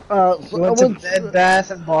You went to Bed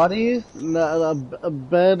Bath and Body? Nah, a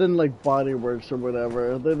Bed and like Body Works or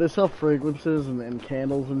whatever. They sell fragrances and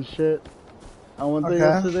candles and shit. I went there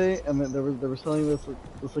yesterday, and they were selling this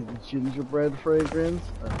like gingerbread fragrance.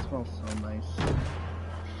 It smells so nice.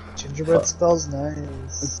 Gingerbread smells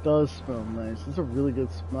nice. It does smell nice. It's a really good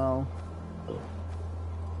smell.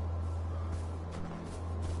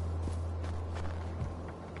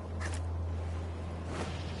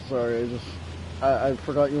 Sorry, I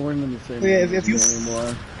forgot you weren't in the same room if you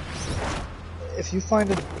anymore. If you find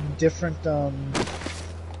a different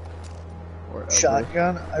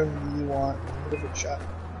shotgun, I really want a different shotgun.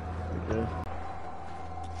 Okay.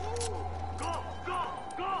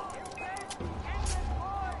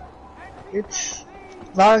 Bitch.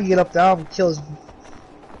 Now I can get up there and kill his...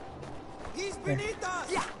 He's beneath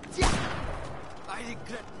us! I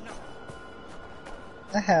regret nothing.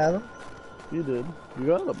 I had him. You did. You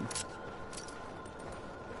got him.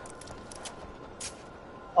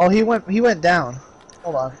 Oh, he went down.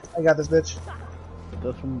 Hold on. I got this bitch.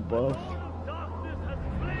 That's from above.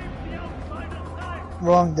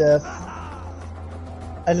 Wrong death.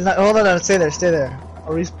 I did not... Hold on, stay there, stay there.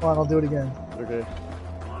 I'll respawn, I'll do it again. Okay.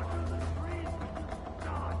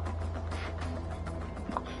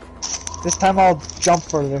 This time I'll jump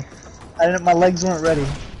further. My legs weren't ready.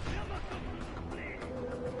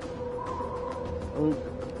 Oh,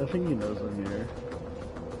 I think he knows I'm here.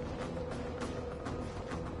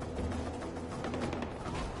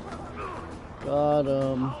 Got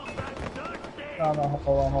him. Oh no,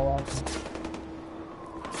 hold on.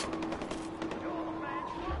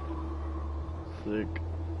 Sick.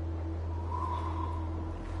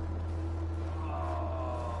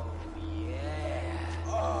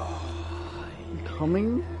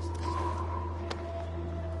 Coming?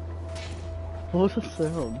 What was the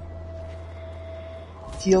sound?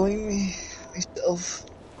 Healing me myself.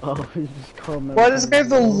 Oh, he just called me. Why does it have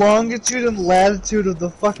the longitude and latitude of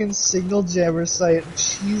the fucking signal jammer site?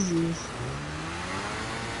 Jesus.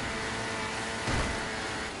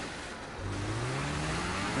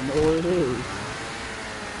 I know where it is.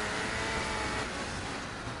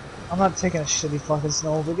 I'm not taking a shitty fucking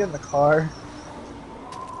snowmobile. Get in the car.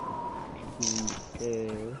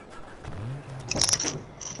 Okay.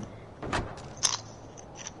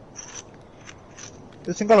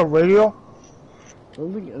 This thing got a radio? I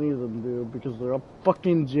don't think any of them do because they're all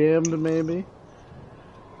fucking jammed. Maybe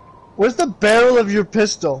Where's the barrel of your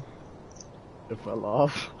pistol? it fell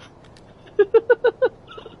off.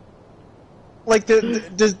 Like,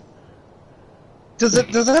 does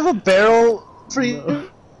it have a barrel for you? No,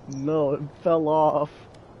 no, it fell off.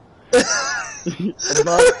 I'm How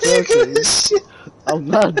not are you joking. gonna shoot? I'm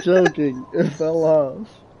not joking. It fell off.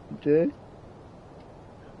 Okay.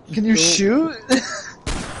 Can you shoot?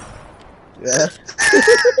 Yeah.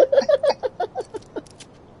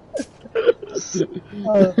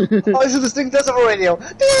 Oh, so this thing does have a radio.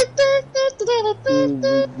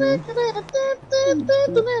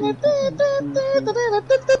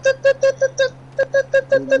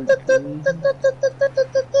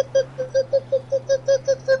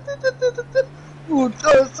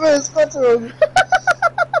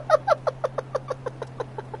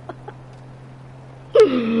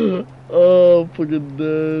 Oh, fucking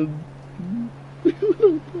dead.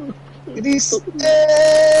 It is.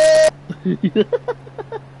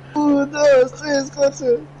 Uno, tres,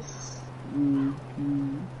 cuatro.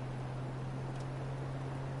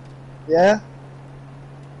 Yeah?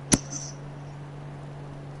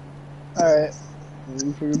 Alright.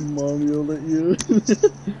 Fucking mom yelled at you.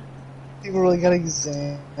 People really got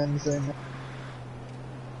exams right now.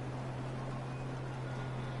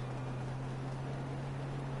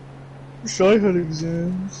 Wish I had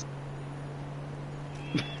exams.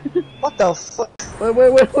 What the fuck?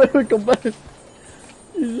 Wait, come back. You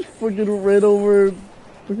just fucking ran over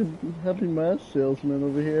fucking Happy Mass salesman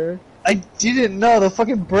over here. I didn't know, the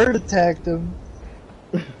fucking bird attacked him.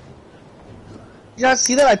 You not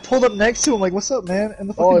see that? I pulled up next to him like, what's up, man? And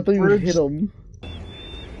the fucking Oh, I thought you bird hit him.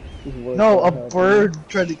 No, a bird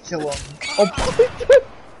tried to kill him.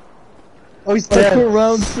 Oh, he's Back dead. for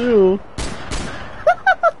round 2.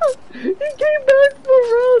 He came back for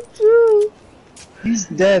round 2. He's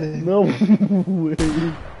dead. No way.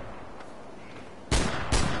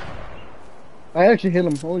 I actually hit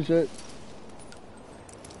him. Holy shit.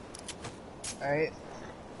 Alright.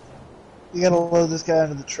 You gotta load this guy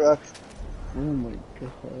into the truck. Oh my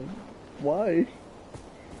god. Why?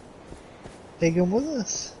 Take him with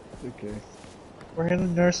us. Okay. We're gonna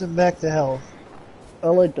nurse him back to health. I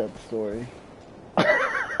like that story.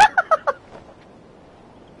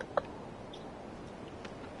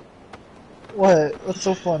 What? What's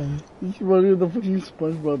so funny? This reminds me of the fucking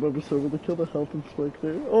SpongeBob episode where they kill the health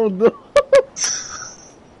inspector. Oh no!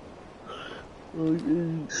 Oh,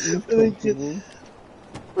 he's comfortable.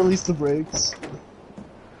 Release the brakes.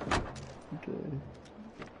 Okay.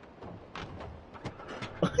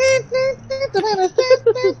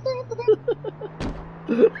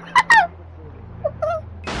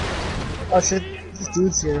 Oh shit, this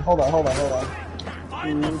dude's here. Hold on.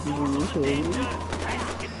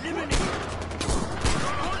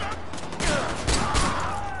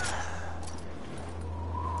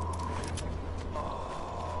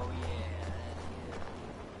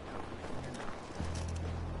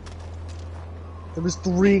 There was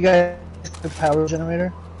 3 guys with the power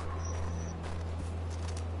generator.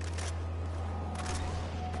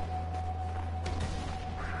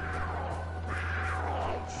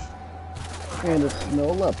 And a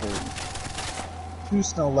snow leopard. 2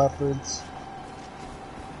 snow leopards.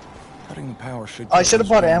 Cutting the power should. Oh, I should have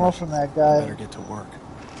bought ammo from that guy. Better get to work.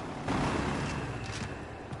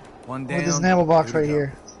 One down. With this ammo box Here we right go.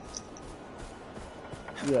 here.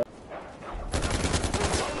 Yeah.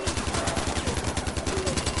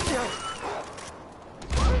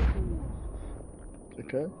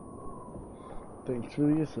 Okay. Thanks for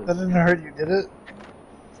the assist. That didn't hurt you, did it?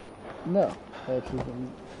 No, I actually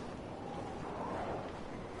didn't.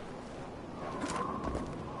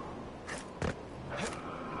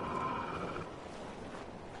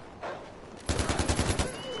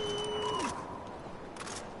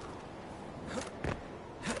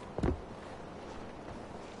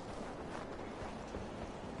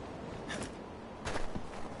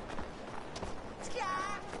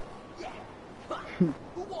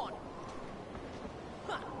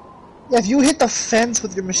 Yeah, if you hit the fence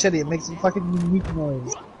with your machete, it makes a fucking unique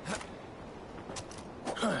noise.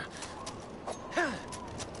 You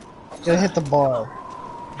gotta hit the bar.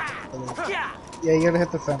 Yeah, you gotta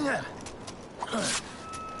hit the fence.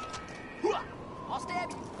 I'll stab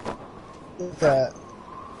you. Look at that.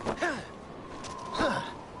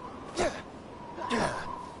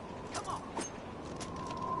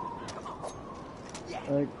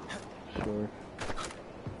 Sure.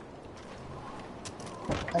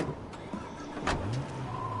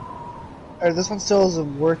 Alright, this one still has a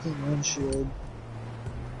working windshield.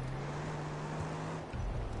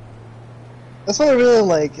 That's what I really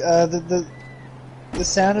like. The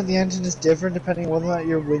sound of the engine is different depending on whether or not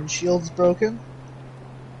your windshield's broken.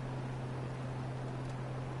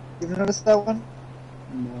 You ever noticed that one?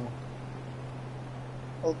 No.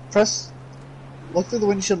 Well, look through the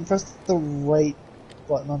windshield and press the right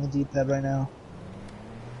button on the D-pad right now.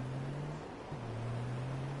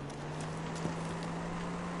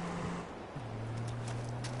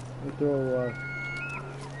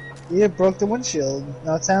 Yeah, it broke the windshield.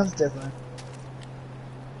 Now it sounds different.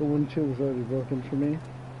 The windshield was already broken for me.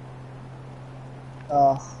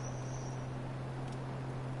 Oh.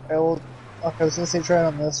 Okay, well, okay, I was gonna say try it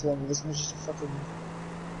on this one, but this one's just a fucking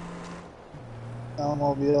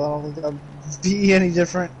automobile. I don't think that'd be any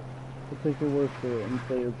different. I'll take your word for it and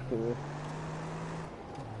say it's cool.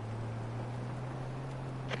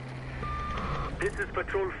 This is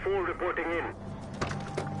Patrol 4 reporting in.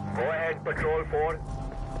 Go ahead, Patrol 4.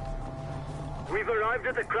 We've arrived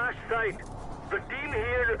at the crash site. The team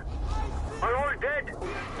here are all dead.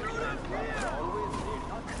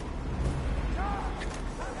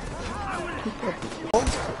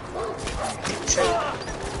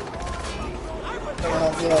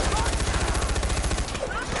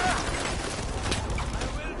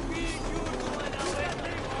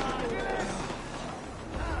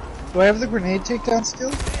 Do I have the grenade takedown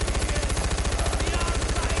skill?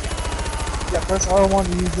 Yeah, press R1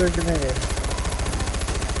 to use their grenade.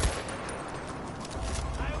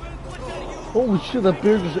 Holy shit, that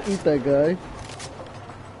bear just ate that guy.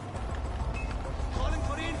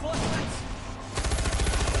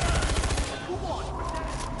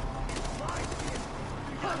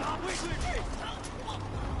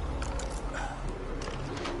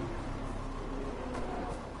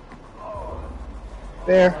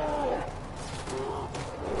 There.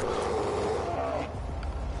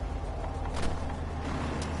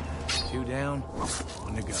 Two down,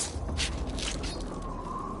 one to go.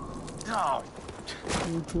 No.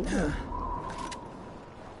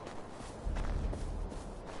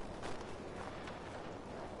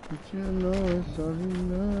 But you know it's not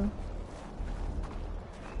enough.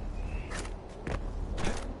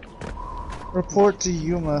 Report to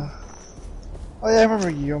Yuma. Oh yeah, I remember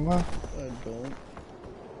Yuma. I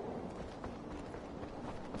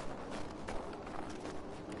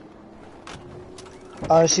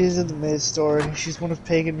don't. She's in the maid story. She's one of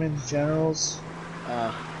Pagan Min's generals.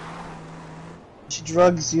 She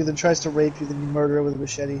drugs you, then tries to rape you, then you murder her with a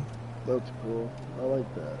machete. That's cool. I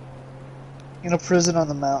like that. In a prison on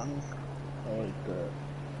the mountain. I like that.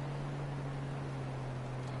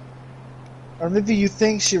 Or maybe you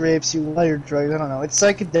think she rapes you while you're drugged, I don't know. It's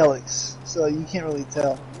psychedelics, so you can't really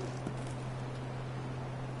tell.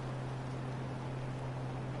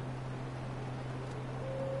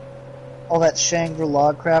 All that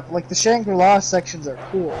Shangri-La crap. Like, the Shangri-La sections are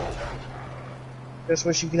cool. Just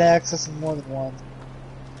wish you could access them more than once.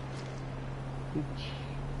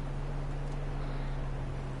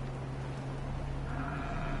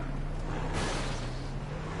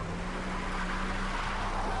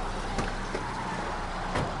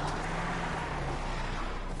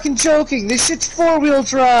 Fucking joking! This shit's four-wheel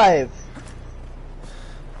drive!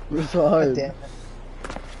 It's God hard. damn it.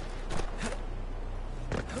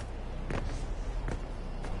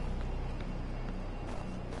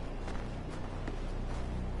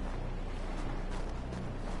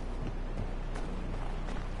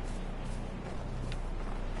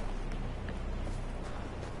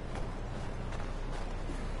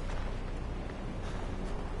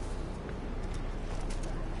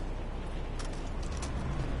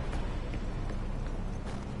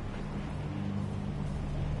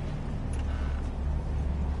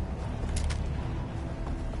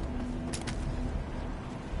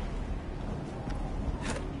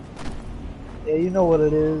 Yeah, you know what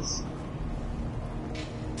it is.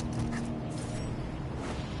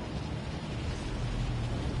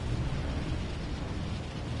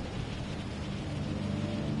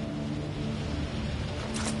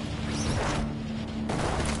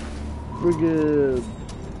 We're good.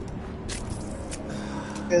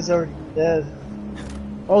 You guys are already dead.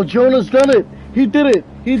 Oh, Jonah's done it! He did it!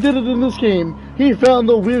 He did it in this game! He found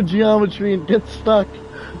the weird geometry and gets stuck!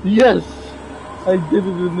 Yes! I did it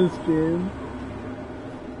in this game.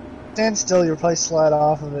 Stand still, you'll probably slide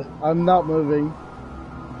off of it. I'm not moving.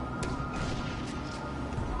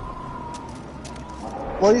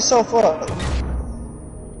 Blow yourself up.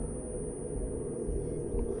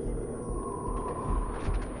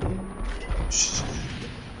 Shh.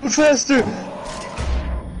 Move faster!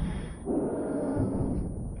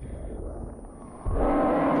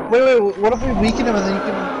 Wait, what if we weaken him and then you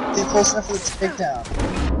can get close enough for the takedown?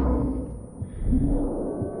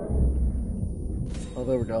 Oh,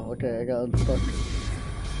 there we go. Okay, I got unstuck.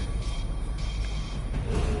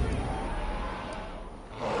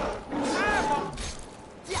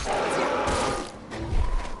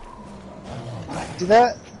 Do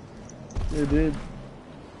that? It did.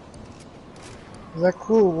 Is that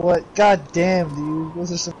cool? What? God damn, dude.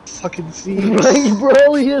 Those are some fucking feet. Right,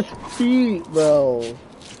 bro? He has feet, bro.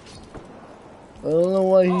 I don't know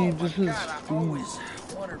why he just has God, I feet. always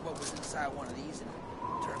wondered what was inside one of these, and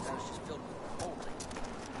it turns out it's just filled with holes.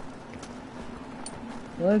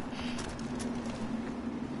 What?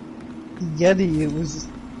 Yeti, it was.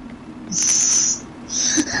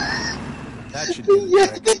 That should do the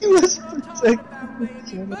trick. Yeti was What I'm talking protecting about, the baby.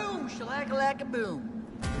 Yeti. Boom, shalaka-laka-boom.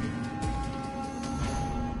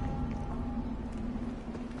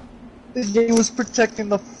 The Yeti was protecting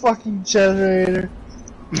the fucking generator.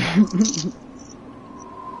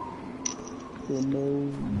 So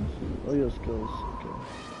no. Oh, yes, skills. Okay.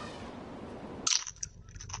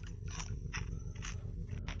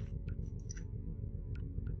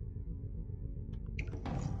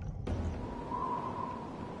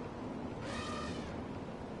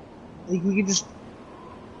 Think we could just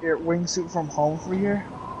get wingsuit from home for here?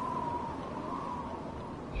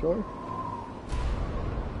 Sure.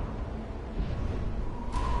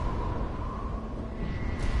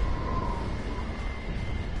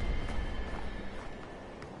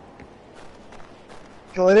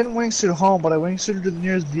 Well, I didn't wingsuit home, but I wingsuited to the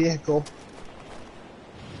nearest vehicle.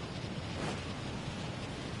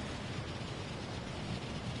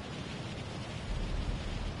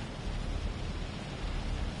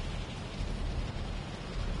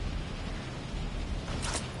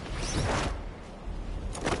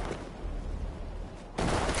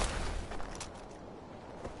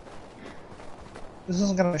 This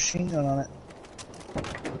one's got a machine gun on it.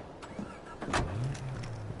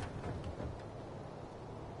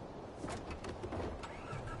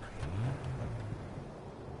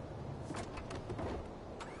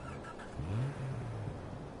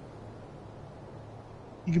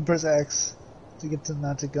 You can press X to get to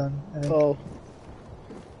mount a gun. I think. Oh.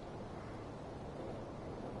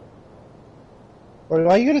 Or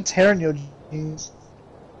why you got a tear in your jeans?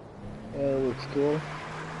 That looks cool.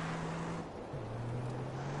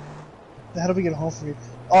 How do we get home from here?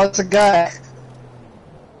 Oh, it's a guy.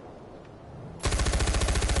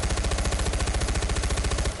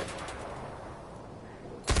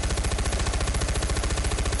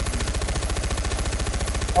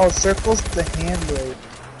 Oh, circles the handbrake.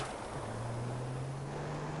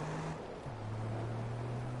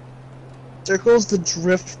 Circles the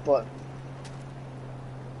drift button.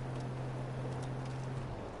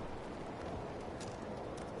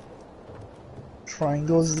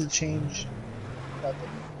 Triangle is the change button.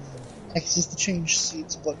 X is the change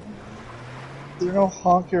seats button. There's no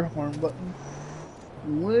honk your horn button.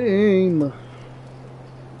 Lame.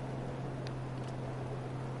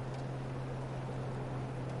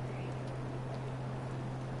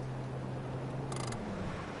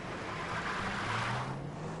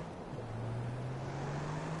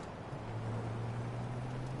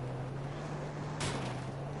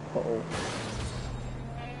 Uh-oh.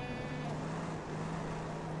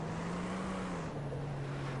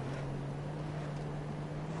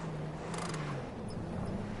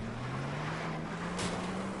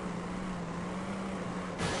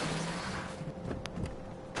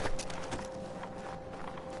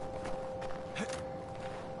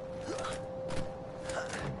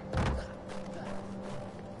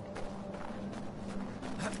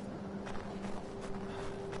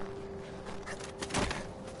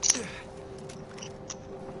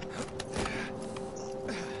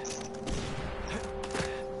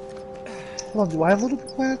 Hold on, do I have Little Big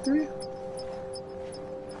Planet 3?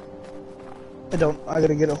 I don't. I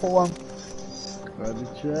gotta get it. Hold on. Try to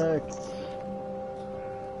check.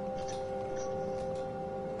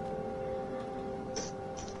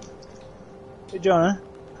 Hey, Jonah.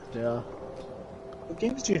 Yeah. What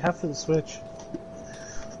games do you have for the Switch?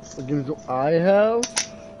 What games do I have?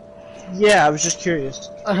 Yeah, I was just curious.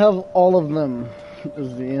 I have all of them,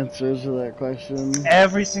 is the answer to that question.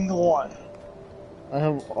 Every single one. I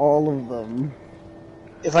have all of them.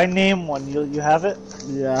 If I name one, you have it?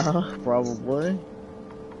 Yeah, probably.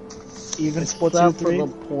 Even Splatoon Except 3? for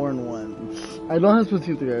the porn ones. I don't have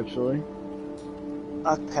Splatoon 3 actually.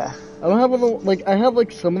 Okay. I don't have all the, like, I have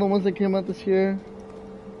like some of the ones that came out this year.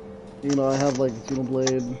 You know, I have like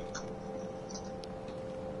Xenoblade.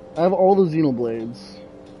 I have all the Xenoblades.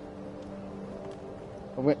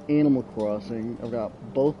 I've got Animal Crossing. I've got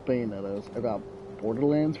both Bayonettas. I've got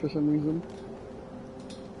Borderlands for some reason.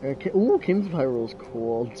 Ooh, Kings of Hyrule is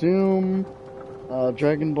cool. Doom.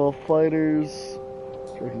 Dragon Ball Fighters.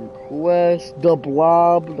 Dragon Quest, The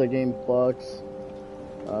Blob, the game fucks.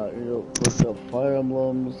 You know, look up Fire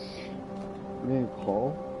Emblems. You getting a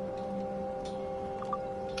call?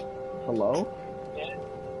 Hello? Yeah.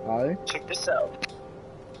 Hi? Check this out.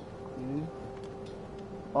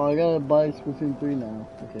 Oh, I gotta buy Splatoon 3 now.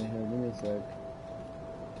 Okay, here, give me a sec.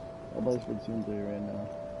 I'll buy Splatoon 3 right now.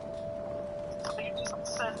 You just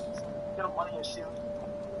said get a money issue.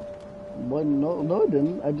 What? No, no, I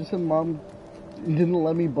didn't. I just said mom didn't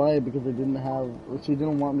let me buy it because I didn't have. She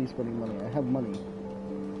didn't want me spending money. I have money.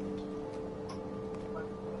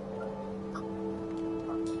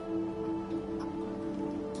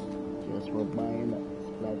 Guess we're buying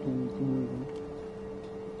Splatoon 2.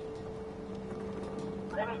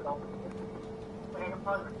 I don't know. But I can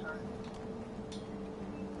probably return.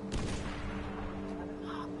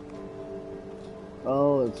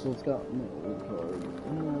 Oh, it's got my old card.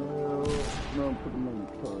 No, I'm putting my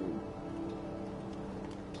card.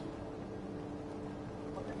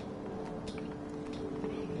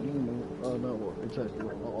 I don't know. Oh no, exactly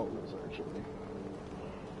what my wallet is actually.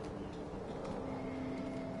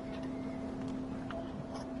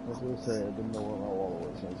 I was gonna say I didn't know where my wallet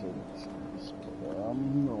was. I said no, I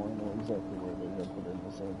know exactly where they have put it in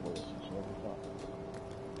the same place each and every time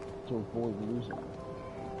to avoid losing it.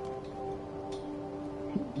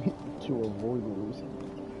 To avoid losing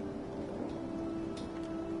it.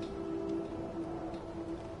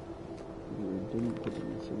 We didn't put it in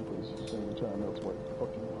the same place at the same time. That's why it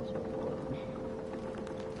fucking lost my wallet.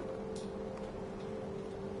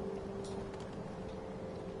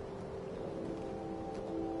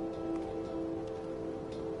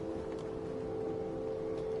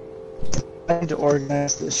 I need to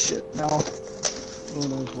organize this shit now. Who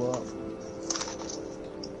knows what?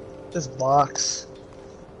 This box.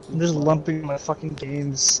 I'm just lumping my fucking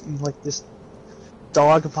games in like this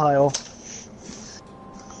dog pile.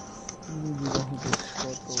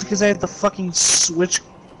 It's because I had the fucking Switch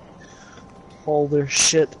folder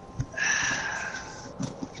shit.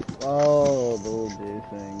 Oh, the little day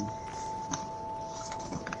thing.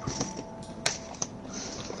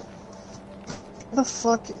 What the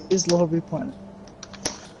fuck is Little Big Planet?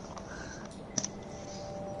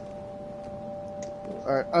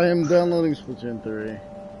 Alright, I am downloading Splatoon 3.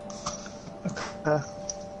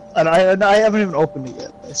 And I haven't even opened it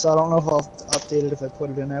yet, so I don't know if I'll update it if I put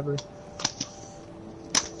it in ever.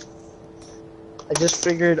 I just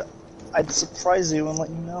figured I'd surprise you and let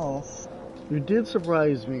you know. You did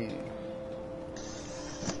surprise me.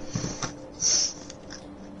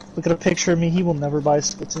 Look at a picture of me, he will never buy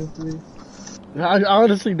Splatoon 3. I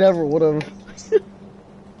honestly never would have.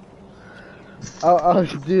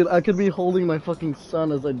 Dude, I could be holding my fucking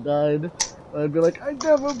son as I died. I'd be like, I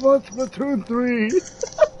never bought Splatoon 3.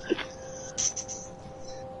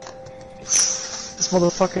 This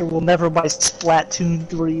motherfucker will never buy Splatoon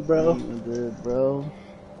 3, bro. Dude, bro.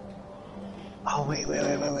 Oh, wait.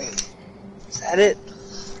 Is that it?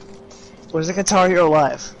 Or is it Guitar Hero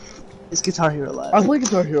Live? It's Guitar Hero Live. I play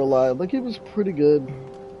Guitar Hero Live. Like, it was pretty good.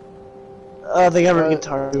 They got rid of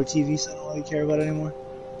Guitar Hero TV, so I don't really care about it anymore.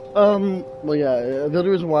 Well, yeah, the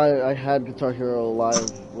other reason why I had Guitar Hero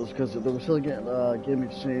Live was because they were still getting, Game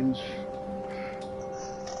Exchange.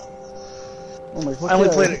 Oh my god. I only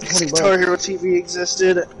played it because Guitar Hero TV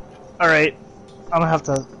existed. Alright, I'm gonna have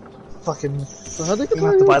to fucking... So how did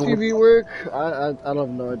Guitar Hero TV work? I don't have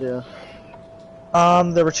no idea.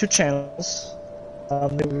 There were two channels.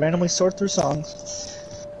 They would randomly sort through songs.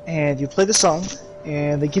 And you play the song,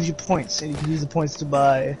 and they give you points. And you can use the points to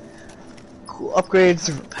buy cool upgrades,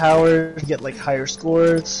 different powers, get like higher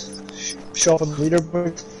scores, show up on the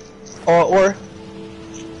leaderboard. Or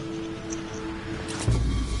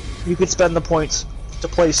you could spend the points to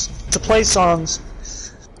play songs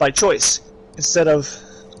by choice instead of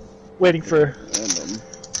waiting for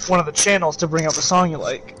one of the channels to bring up a song you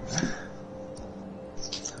like.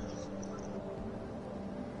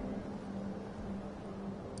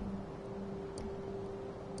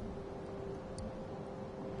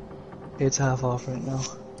 It's half off right now.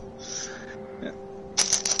 Yeah.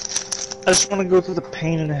 I just want to go through the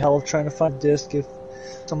pain and hell of trying to find a disc if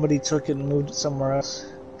somebody took it and moved it somewhere else.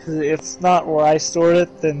 Because if it's not where I stored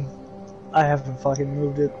it, then I haven't fucking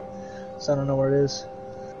moved it, so I don't know where it is.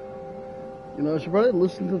 You know, I should probably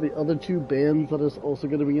listen to the other two bands that is also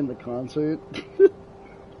going to be in the concert.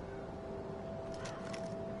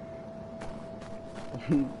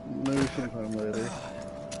 Maybe sometime later.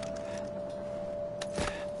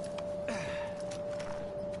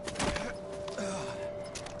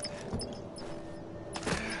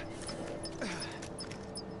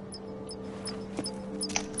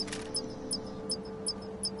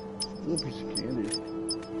 A piece of candy.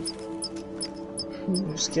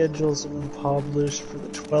 New schedules have been published for the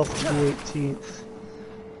 12th to the 18th.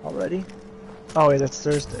 Already? Oh wait, that's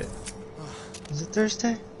Thursday. Is it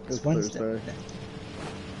Thursday? It's Wednesday. Thursday.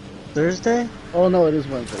 Thursday? Oh no, it is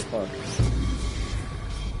Wednesday. Fuck.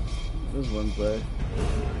 It is Wednesday.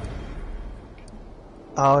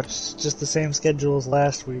 Oh, it's just the same schedule as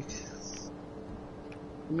last week.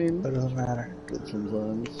 I mean, But it doesn't matter. good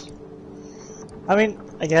sometimes. I mean,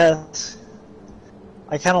 I guess.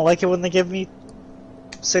 I kind of like it when they give me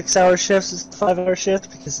 6-hour shifts instead of 5-hour shifts,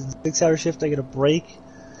 because in 6-hour shift I get a break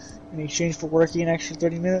in exchange for working an extra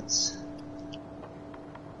 30 minutes.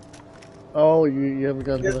 Oh, you haven't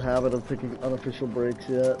gotten to the habit of taking unofficial breaks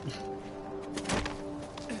yet?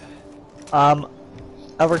 I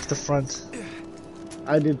work the front.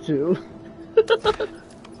 I did too.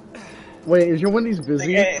 Wait, is your Wendy's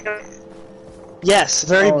busy? Yes,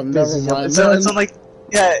 very Oh, never busy. mind It's then. on like,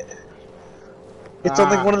 yeah, it's on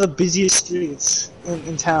like one of the busiest streets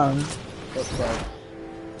in town. That sucks.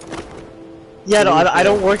 Yeah, no, I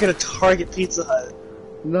don't work at a Target Pizza Hut.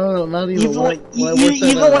 No, not even. Even when,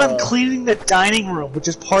 when I'm cleaning the dining room, which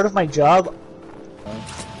is part of my job.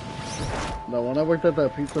 No, when I worked at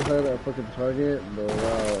that Pizza Hut at fucking Target, bro, wow,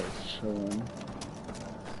 I was chilling.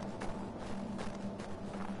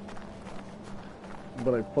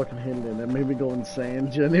 But I fucking hated it. It made me go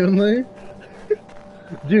insane, genuinely.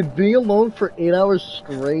 Dude, being alone for 8 hours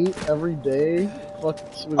straight every day,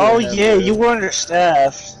 fucking. Oh yeah, you were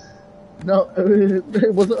understaffed. No,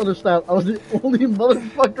 it wasn't understaffed. I was the only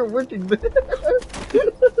motherfucker working there.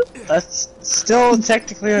 That's still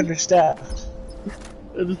technically understaffed.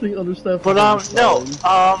 I just think understaffed. But no,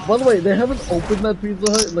 By the way, they haven't opened that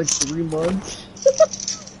Pizza Hut in like 3 months.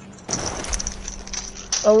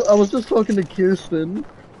 I was just talking to Kirsten.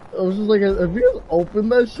 I was just like, have you guys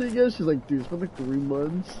opened that shit yet? She's like, dude, it's been like 3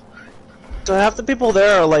 months. So half the people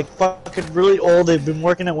there are like fucking really old. They've been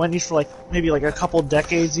working at Wendy's for like maybe like a couple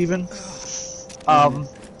decades even. And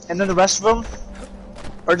then the rest of them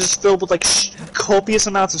are just filled with like copious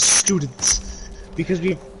amounts of students because we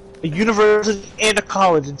have a university and a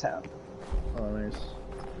college in town. Oh, nice.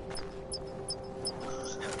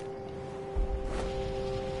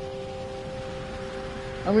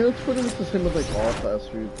 I mean, it's pretty much the same with like all fast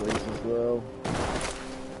food places, though.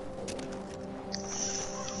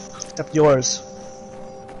 Except yours.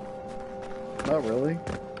 Not really.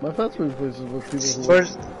 My fast food places with people who.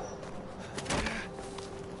 First,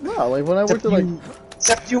 No, like when I worked at like.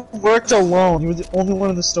 except you worked alone. You were the only one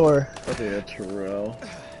in the store. Okay, yeah, true.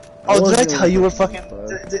 Oh, did I tell you what fucking?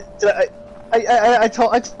 I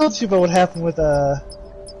told you about what happened with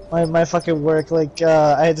my fucking work. Like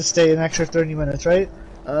I had to stay an extra 30 minutes, right?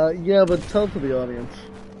 Yeah, but tell it to the audience.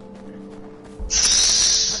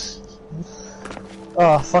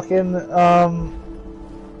 Oh, fucking,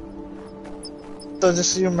 so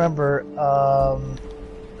just so you remember,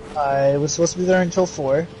 I was supposed to be there until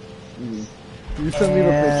 4. You sent me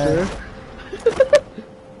the picture?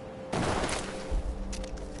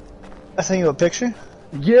 I sent you a picture?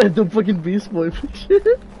 Yeah, the fucking Beast Boy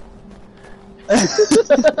picture.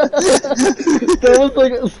 That was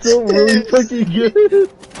like still really fucking good.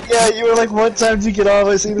 Yeah, you were like, what time did you get off?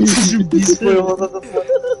 I seen the picture Beast Boy.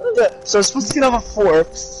 Yeah, so I was supposed to get off at 4,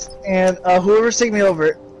 and whoever's taking me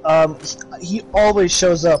over, he always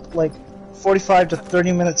shows up like 45 to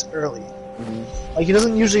 30 minutes early. Like he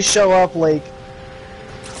doesn't usually show up like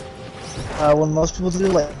when most people do,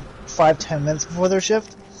 like 5-10 minutes before their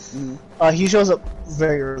shift. He shows up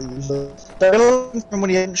very early usually. From when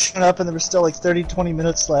he hadn't shown up and there was still like 30-20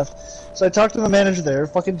 minutes left. So I talked to the manager there,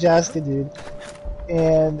 fucking Jaska dude.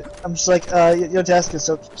 And I'm just like, yo Jaska,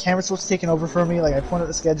 so Cameron's supposed to take over for me. Like I point out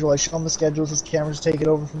the schedule, I show him the schedule, says Cameron's taking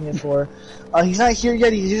over for me at 4. He's not here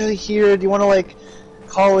yet, he's usually here. Do you want to like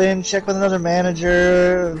call in, check with another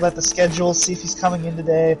manager, let the schedule, see if he's coming in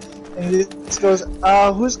today? And he just goes,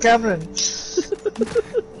 who's Cameron?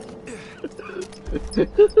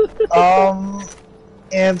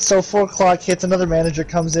 And so 4 o'clock hits, another manager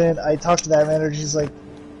comes in, I talk to that manager, he's like,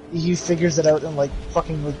 he figures it out in like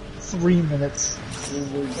fucking like 3 minutes.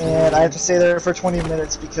 And I have to stay there for 20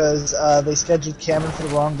 minutes because they scheduled Cameron for the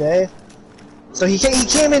wrong day. So he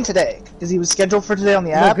came in today because he was scheduled for today on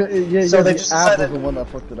the app. Yeah, so they the just app decided, was the one that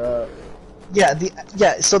fucked it up.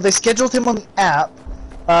 Yeah, so they scheduled him on the app.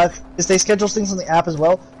 Because they scheduled things on the app as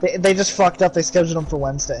well. They just fucked up. They scheduled him for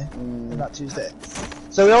Wednesday, and not Tuesday.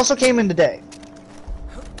 So he also came in today.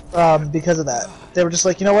 Because of that, they were just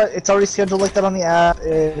like, you know what? It's already scheduled like that on the app.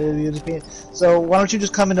 So why don't you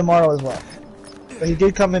just come in tomorrow as well? But he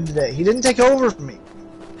did come in today. He didn't take over for me.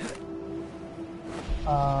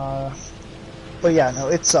 But yeah, no,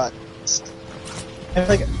 it sucks. And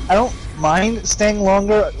like, I don't mind staying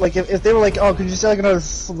longer. Like if they were like, oh, could you stay like another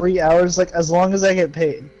 3 hours? Like as long as I get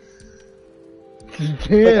paid.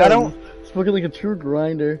 Damn, Like, I don't. spoken like a true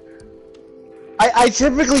grinder. I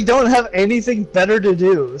typically don't have anything better to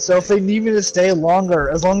do, so if they need me to stay longer,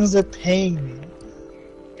 as long as they're paying me.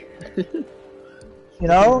 You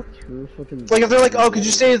know? True fucking Like if they're like, oh, could you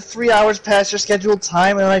stay 3 hours past your scheduled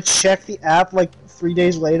time, and then I check the app like 3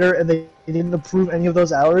 days later and they didn't approve any of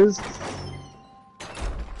those hours?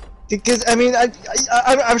 Because, I mean,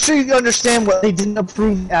 I'm sure you understand what they didn't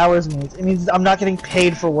approve the hours means. It means I'm not getting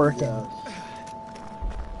paid for working. Yes.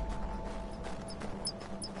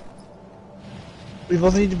 We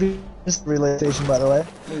both need to be in this relay station, by the way.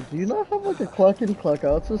 Wait, do you not have like a clock in, clock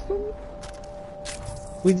out system?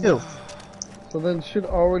 We do. So then it should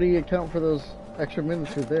already account for those extra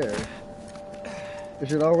minutes you're there. It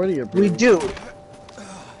should already approve. We do.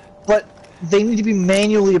 But they need to be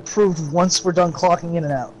manually approved once we're done clocking in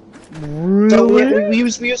and out. Really?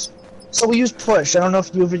 So we use push. I don't know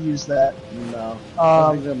if you ever use that. No.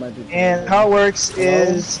 I think that might be And how it works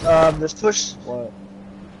is there's push. What?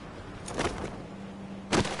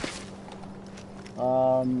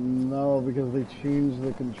 No, because they changed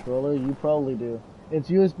the controller. You probably do. It's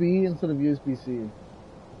USB instead of USB-C.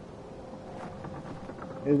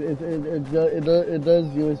 It does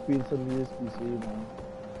USB instead of USB-C now.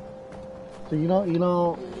 So you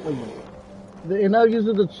know, like, it now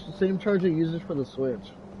uses the same charger it uses for the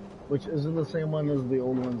Switch, which isn't the same one as the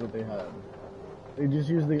old ones that they had. They just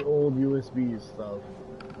use the old USB stuff.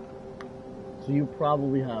 So you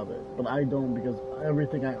probably have it, but I don't because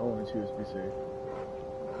everything I own is USB-C.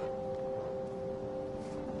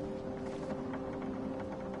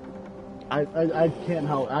 I can't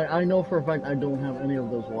help. I know for a fact I don't have any of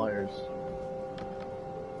those wires.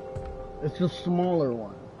 It's a smaller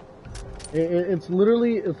one. It's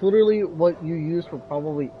literally what you use for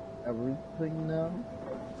probably everything now.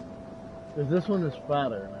 Cause this one is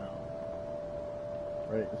fatter now.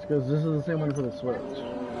 Right? It's because this is the same one for the Switch.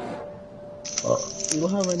 You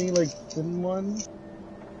don't have any like thin one?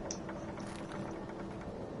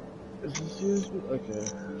 Is this USB? Okay.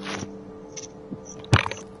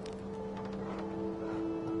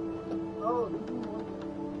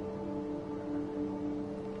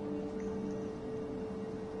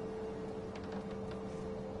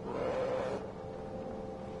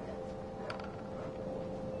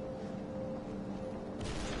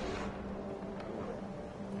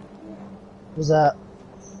 What's that?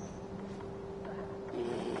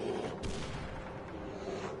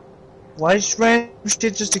 Why is random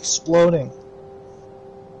shit just exploding?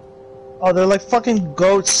 Oh, they're like fucking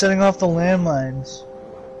goats setting off the landmines.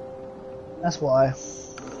 That's why.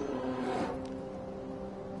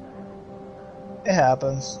 It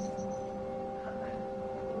happens.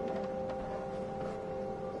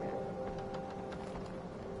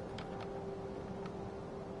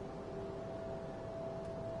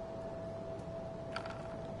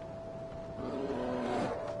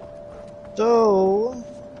 So,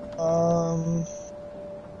 I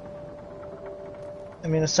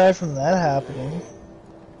mean, aside from that happening,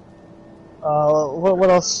 what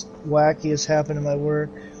else wacky has happened in my work?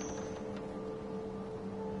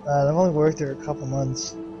 I've only worked there a couple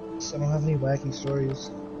months, so I don't have any wacky stories.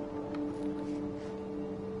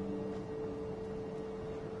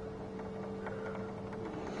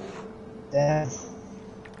 Damn.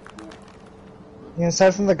 Yeah,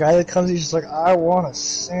 aside from the guy that comes, he's just like, I want a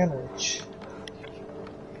sandwich.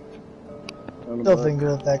 Still thinking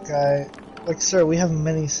about that guy. Like, sir, we have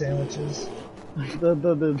many sandwiches. that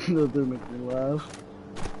did make me laugh.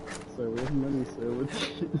 So we have many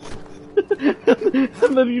sandwiches.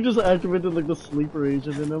 And then you just activated like the sleeper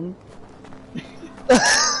agent in him.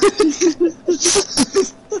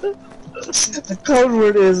 The code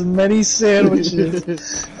word is many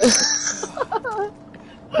sandwiches.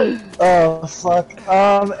 Oh fuck.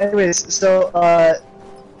 Anyways, so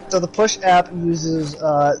the Push app uses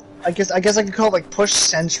I guess I could call it like Push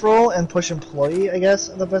Central and Push Employee, I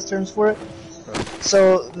guess are the best terms for it.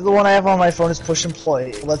 So the one I have on my phone is Push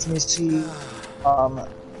Employee. It lets me see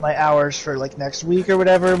my hours for like next week or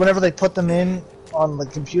whatever. Whenever they put them in on the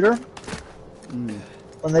computer.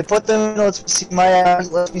 When they put them in, it lets me see my hours,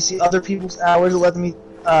 it lets me see other people's hours, it lets me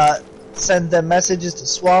send them messages to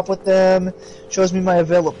swap with them, shows me my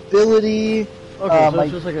availability, Okay, so my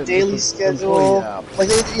it's just like a daily schedule. Like,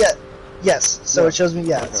 yes. So it shows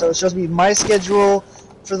me, So it shows me my schedule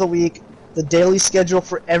for the week, the daily schedule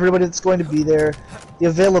for everybody that's going to be there, the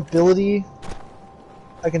availability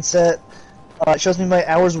I can set. It shows me my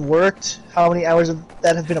hours worked, how many hours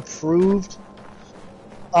that have been approved.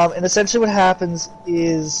 And essentially what happens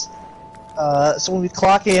is So when we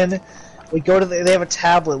clock in, we go to they have a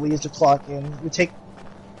tablet we use to clock in. We take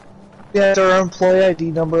our employee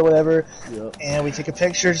ID number or whatever, Yep. and we take a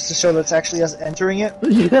picture just to show that it's actually us entering it.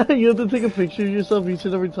 Yeah, you have to take a picture of yourself each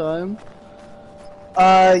and every time.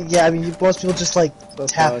 Yeah, I mean, most people just like That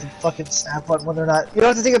tap sucks. the fucking snap button when they're not. You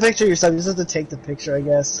don't have to take a picture of yourself, you just have to take the picture, I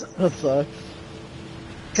guess. That sucks.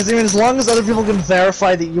 Because I mean, as long as other people can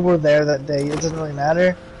verify that you were there that day, it doesn't really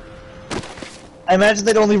matter. I imagine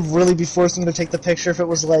they'd only really be forcing you to take the picture if it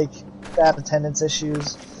was like bad attendance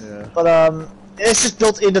issues. Yeah. But it's just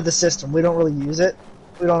built into the system. We don't really use it.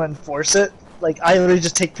 We don't enforce it. Like I literally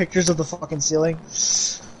just take pictures of the fucking ceiling.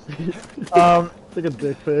 It's like a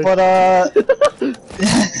dick pic.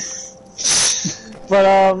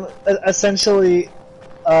 But essentially,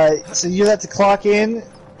 so you have to clock in.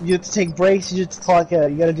 You have to take breaks. You have to clock out.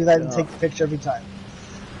 You got to do that and take the picture every time.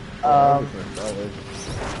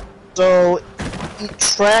 So it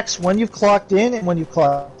tracks when you've clocked in and when you've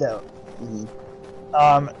clocked out.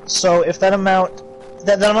 So if that amount,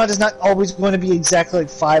 that amount is not always going to be exactly like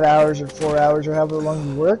 5 hours or 4 hours or however long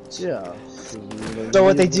you worked. Yeah. So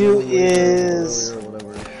what they do is,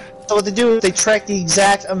 they track the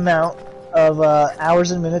exact amount of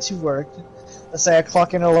hours and minutes you worked. Let's say I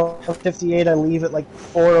clock in at 11:58, I leave at like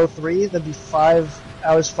 4:03. That'd be 5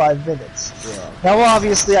 hours 5 minutes. Yeah. Now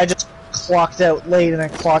obviously I just clocked out late and I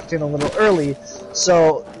clocked in a little early,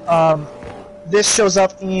 so this shows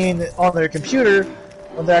up on their computer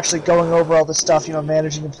when they're actually going over all the stuff, you know,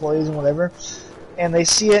 managing employees and whatever, and they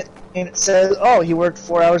see it and it says, oh, he worked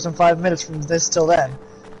 4 hours and 5 minutes from this till then,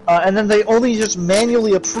 and then they only just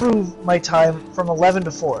manually approve my time from 11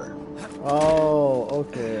 to 4. Oh,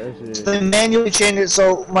 okay, I see. So they manually changed it,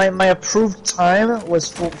 so my approved time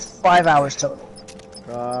was 5 hours total.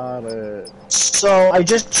 Got it. So I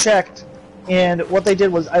just checked, and what they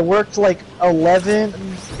did was I worked like 11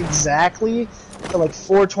 exactly to like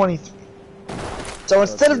 4:23. So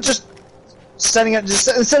instead of just setting up,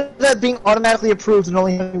 instead of that being automatically approved and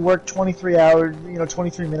only having worked 23 hours, you know,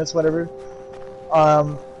 23 minutes, whatever,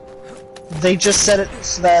 they just set it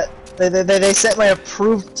so that they set my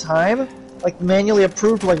approved time, like manually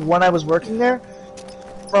approved, like when I was working there,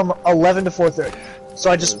 from 11 to 4:30. So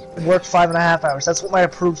I just worked 5.5 hours. That's what my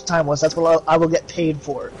approved time was. That's what I will get paid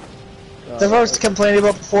for. That's what I was complaining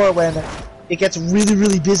about before, when it gets really,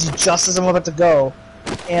 really busy just as I'm about to go,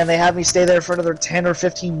 and they have me stay there for another 10 or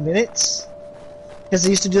 15 minutes. Because they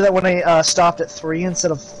used to do that when I stopped at 3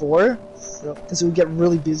 instead of 4. Because it would get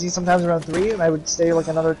really busy sometimes around 3, and I would stay like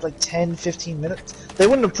another like 10, 15 minutes. They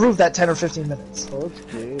wouldn't approve that 10 or 15 minutes. Oh, that's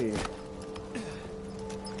gay.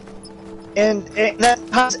 And that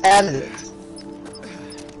time's additive.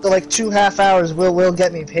 So like 2.5 hours will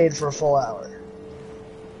get me paid for a full hour.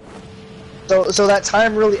 So that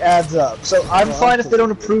time really adds up. So I'm fine if they don't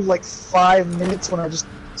approve like 5 minutes when I just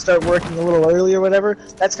start working a little early or whatever.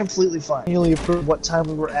 That's completely fine. You only approve what time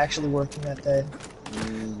we were actually working that day.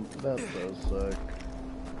 That does suck.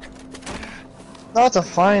 No, it's a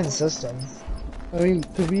fine system. I mean,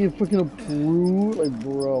 to be fucking approved, like,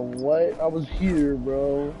 bro, what? I was here,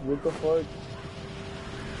 bro. What the fuck?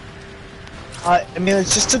 I mean,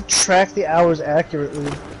 it's just to track the hours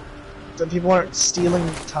accurately, so people aren't stealing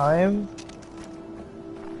time.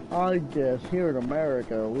 I guess here in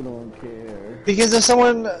America, we don't care. Because if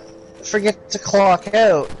someone forgets to clock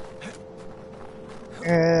out,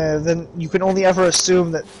 then you can only ever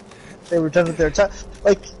assume that they were done with their time.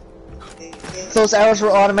 Like, if those hours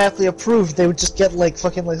were automatically approved, they would just get like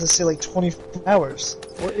fucking, like, let's say like 24 hours.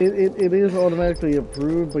 Well, it is automatically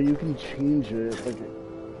approved, but you can change it. Like,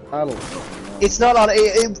 I don't know. It's not on.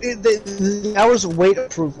 The hours wait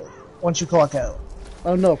approval once you clock out.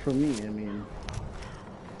 Oh no, for me, I mean,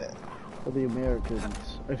 for the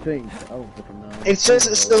Americans, I think. I don't fucking know. It's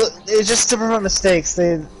just to prevent mistakes.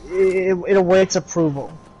 It awaits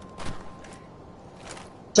approval.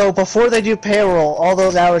 So before they do payroll, all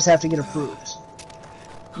those hours have to get approved.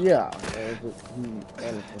 Yeah, I don't fucking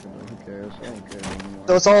know. Who cares? I don't care anymore.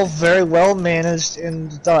 So it's all very well managed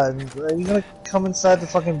and done. Are you gonna come inside the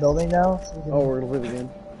fucking building now? So we can... Oh, we're gonna live again.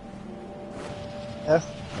 Yeah.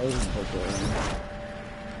 I was gonna fuck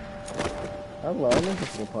that. I love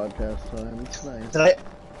this little podcast time. It's nice.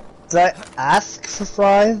 Did I ask for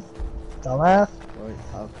fries? Dumbass. Right,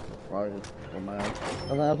 ask for fries. Dumbass.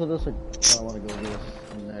 And then after this, I wanna go get a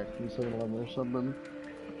snack from 7-Eleven or something.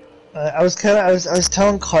 I was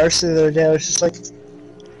telling Carson the other day, I was just like,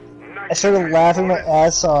 I started laughing my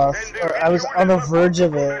ass off, or I was on the verge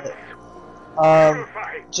of it,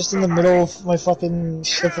 just in the middle of my fucking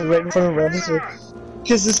shift right in front of the register,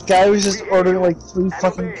 because this guy was just ordering like 3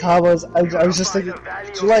 fucking combos. I was just thinking,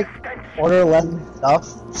 do you like Order less stuff.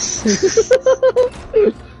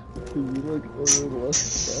 You like order less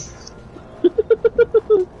stuff.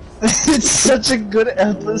 It's such a good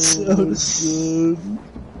episode. Oh,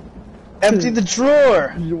 Empty the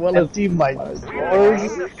drawer. you wanna Empty my We are drawer.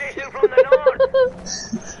 taking the station from the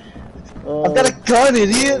north. I've got a gun,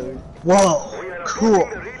 idiot. Whoa, We are cool.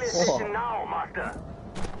 approaching the relay station now, Master.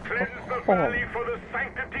 Cleanse the valley for the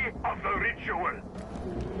sanctity of the ritual.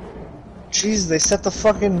 Jeez, they set the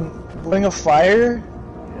fucking ring of fire.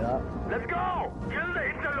 Yeah. Let's go. Kill the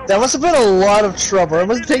interloper. That must have been a lot of trouble. It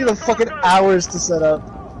must have taken them fucking hours to set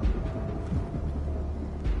up.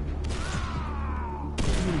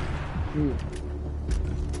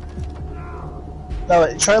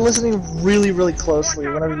 No, try listening really, really closely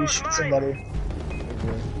whenever you shoot somebody.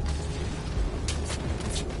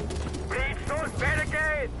 Breach those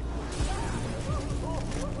barricades.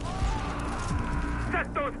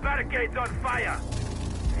 Set those barricades on fire.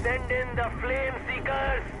 Send in the flame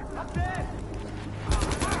seekers.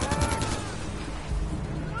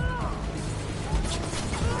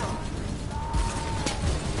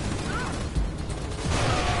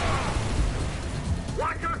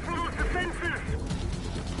 Watch out for those defenses.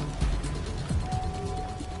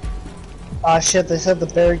 Ah shit, they set the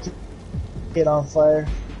barricade on fire.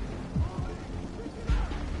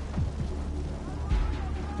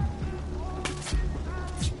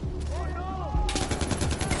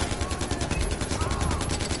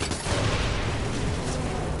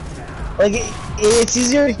 Like, it's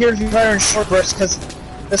easier to hear if you fire in short bursts, because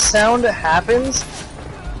the sound happens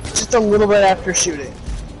just a little bit after shooting.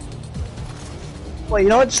 Wait, you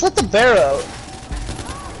know what? Just let the bear out.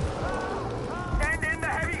 Send in the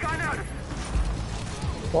heavy gunners.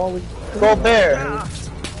 Falling. Go bear.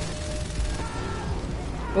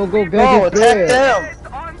 Go, No, attack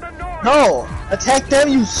them. On the north. No, attack them,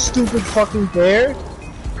 you stupid fucking bear.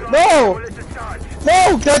 No, Bullet discharge.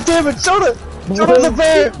 no, goddammit, Soda the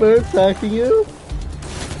bear. Bear attacking you?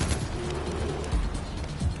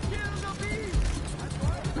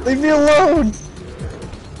 Leave me alone.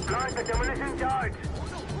 Launch the demolition charge.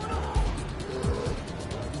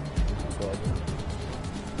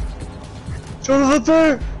 Soda the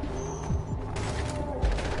bear.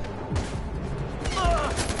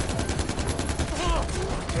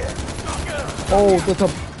 Oh, that's a...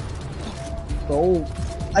 Oh.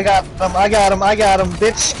 I got him,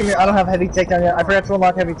 bitch. Come here, I don't have heavy takedown yet. I forgot to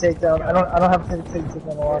unlock heavy takedown. I don't have heavy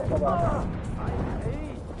takedown unlocked. Hold on.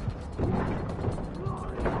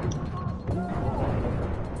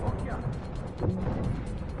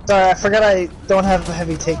 Sorry, I forgot I don't have a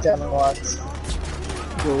heavy takedown unlocked.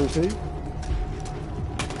 Okay.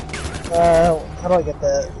 How do I get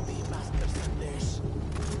that?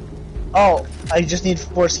 Oh, I just need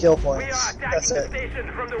 4 skill We points. are attacking That's the it.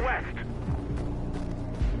 station from the west.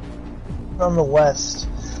 From the west.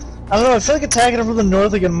 I don't know, I feel like attacking it from the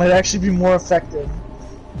north again might actually be more effective.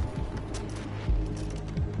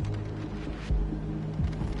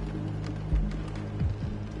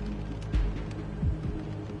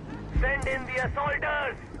 Send in the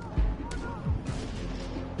assaulters.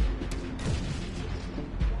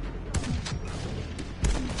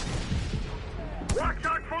 Watch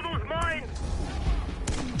out for those mines.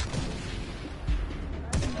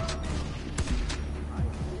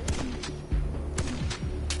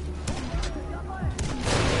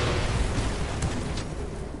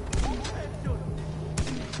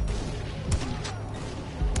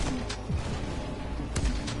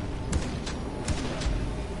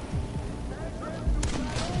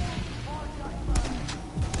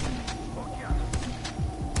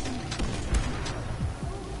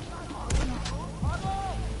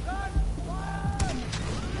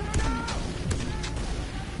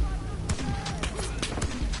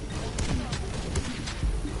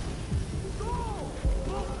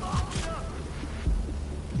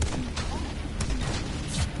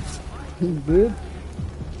 He's dead.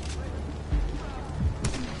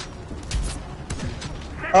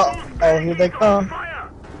 Oh, here they come. Fire.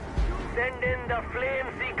 Send in the flame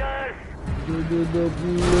seekers.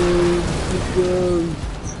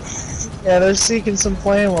 Yeah, they're seeking some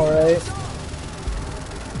flame, alright.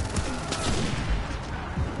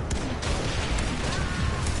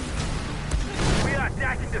 We are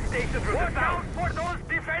attacking the station from the south. For those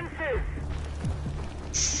defenses.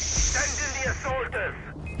 Send in the assaulters.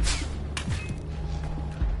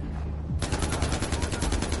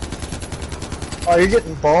 Oh, you're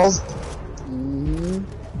getting balls.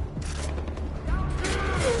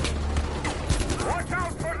 Watch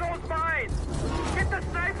out for those mines. Get the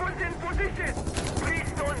snipers in position.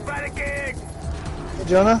 Breach those barricades. Hey,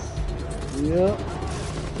 Jonah, Yeah.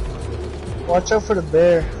 watch out for the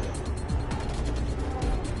bear.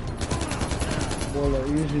 Well, I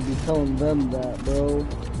usually be telling them that, bro.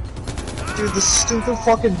 Dude, the stupid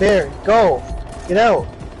fucking bear. Go! Get out!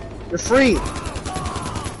 You're free!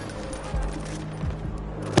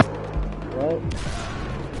 What?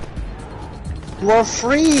 You are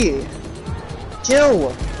free!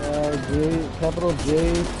 Kill! Capital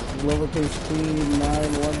J, lowercase T,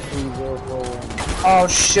 913041. Oh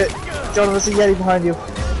shit! Jonah, there's a Yeti behind you.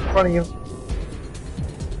 In front of you.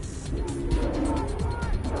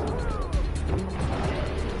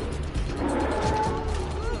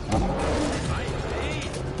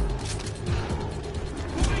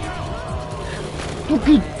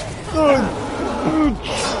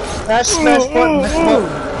 Smash button!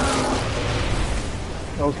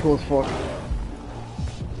 That was cool as fuck.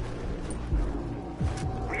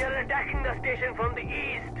 We are attacking the station from the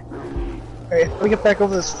east. Alright, let me get back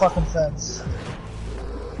over this fucking fence.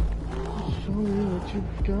 Show me what you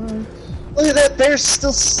got. Look at that bear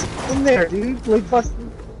still in there, dude. Like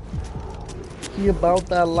fucking. See about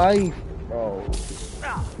that life, bro.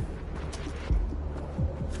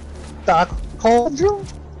 Doc Cauldron?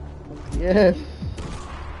 Yes.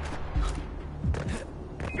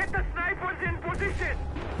 Get the snipers in position.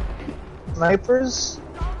 Snipers?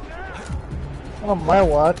 On my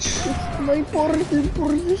watch. Sniper in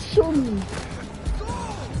position.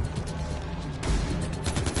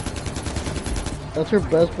 That's her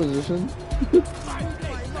best position.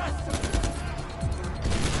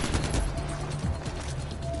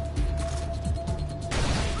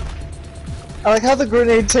 I like how the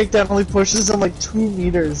grenade takedown only pushes them like 2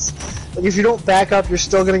 meters. Like if you don't back up, you're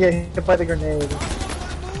still gonna get hit by the grenade.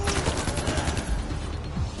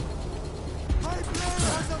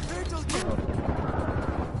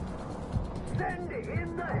 Send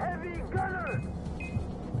in the heavy gunner.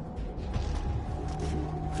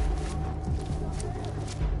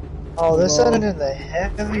 Oh, they're sending in the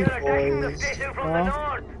heavy We are attacking the boys. station from the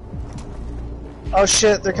north. Oh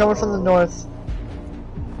shit, they're coming from the north.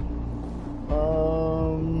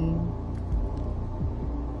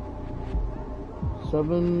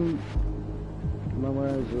 7.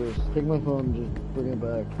 Memorize this. Take my phone, just bring it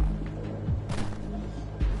back.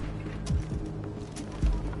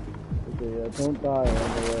 Okay, yeah, don't die on the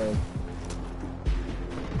way.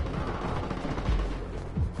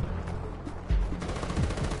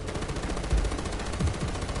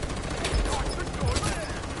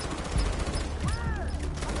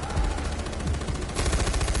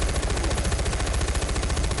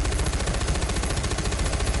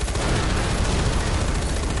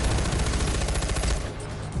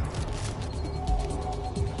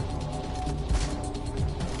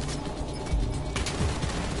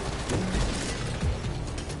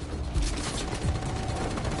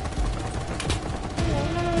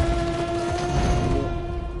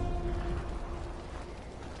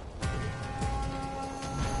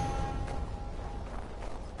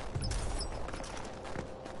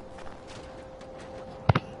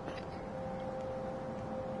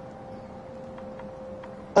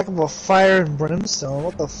 Talk about fire and brimstone,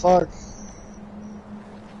 what the fuck?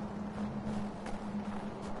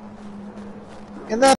 And that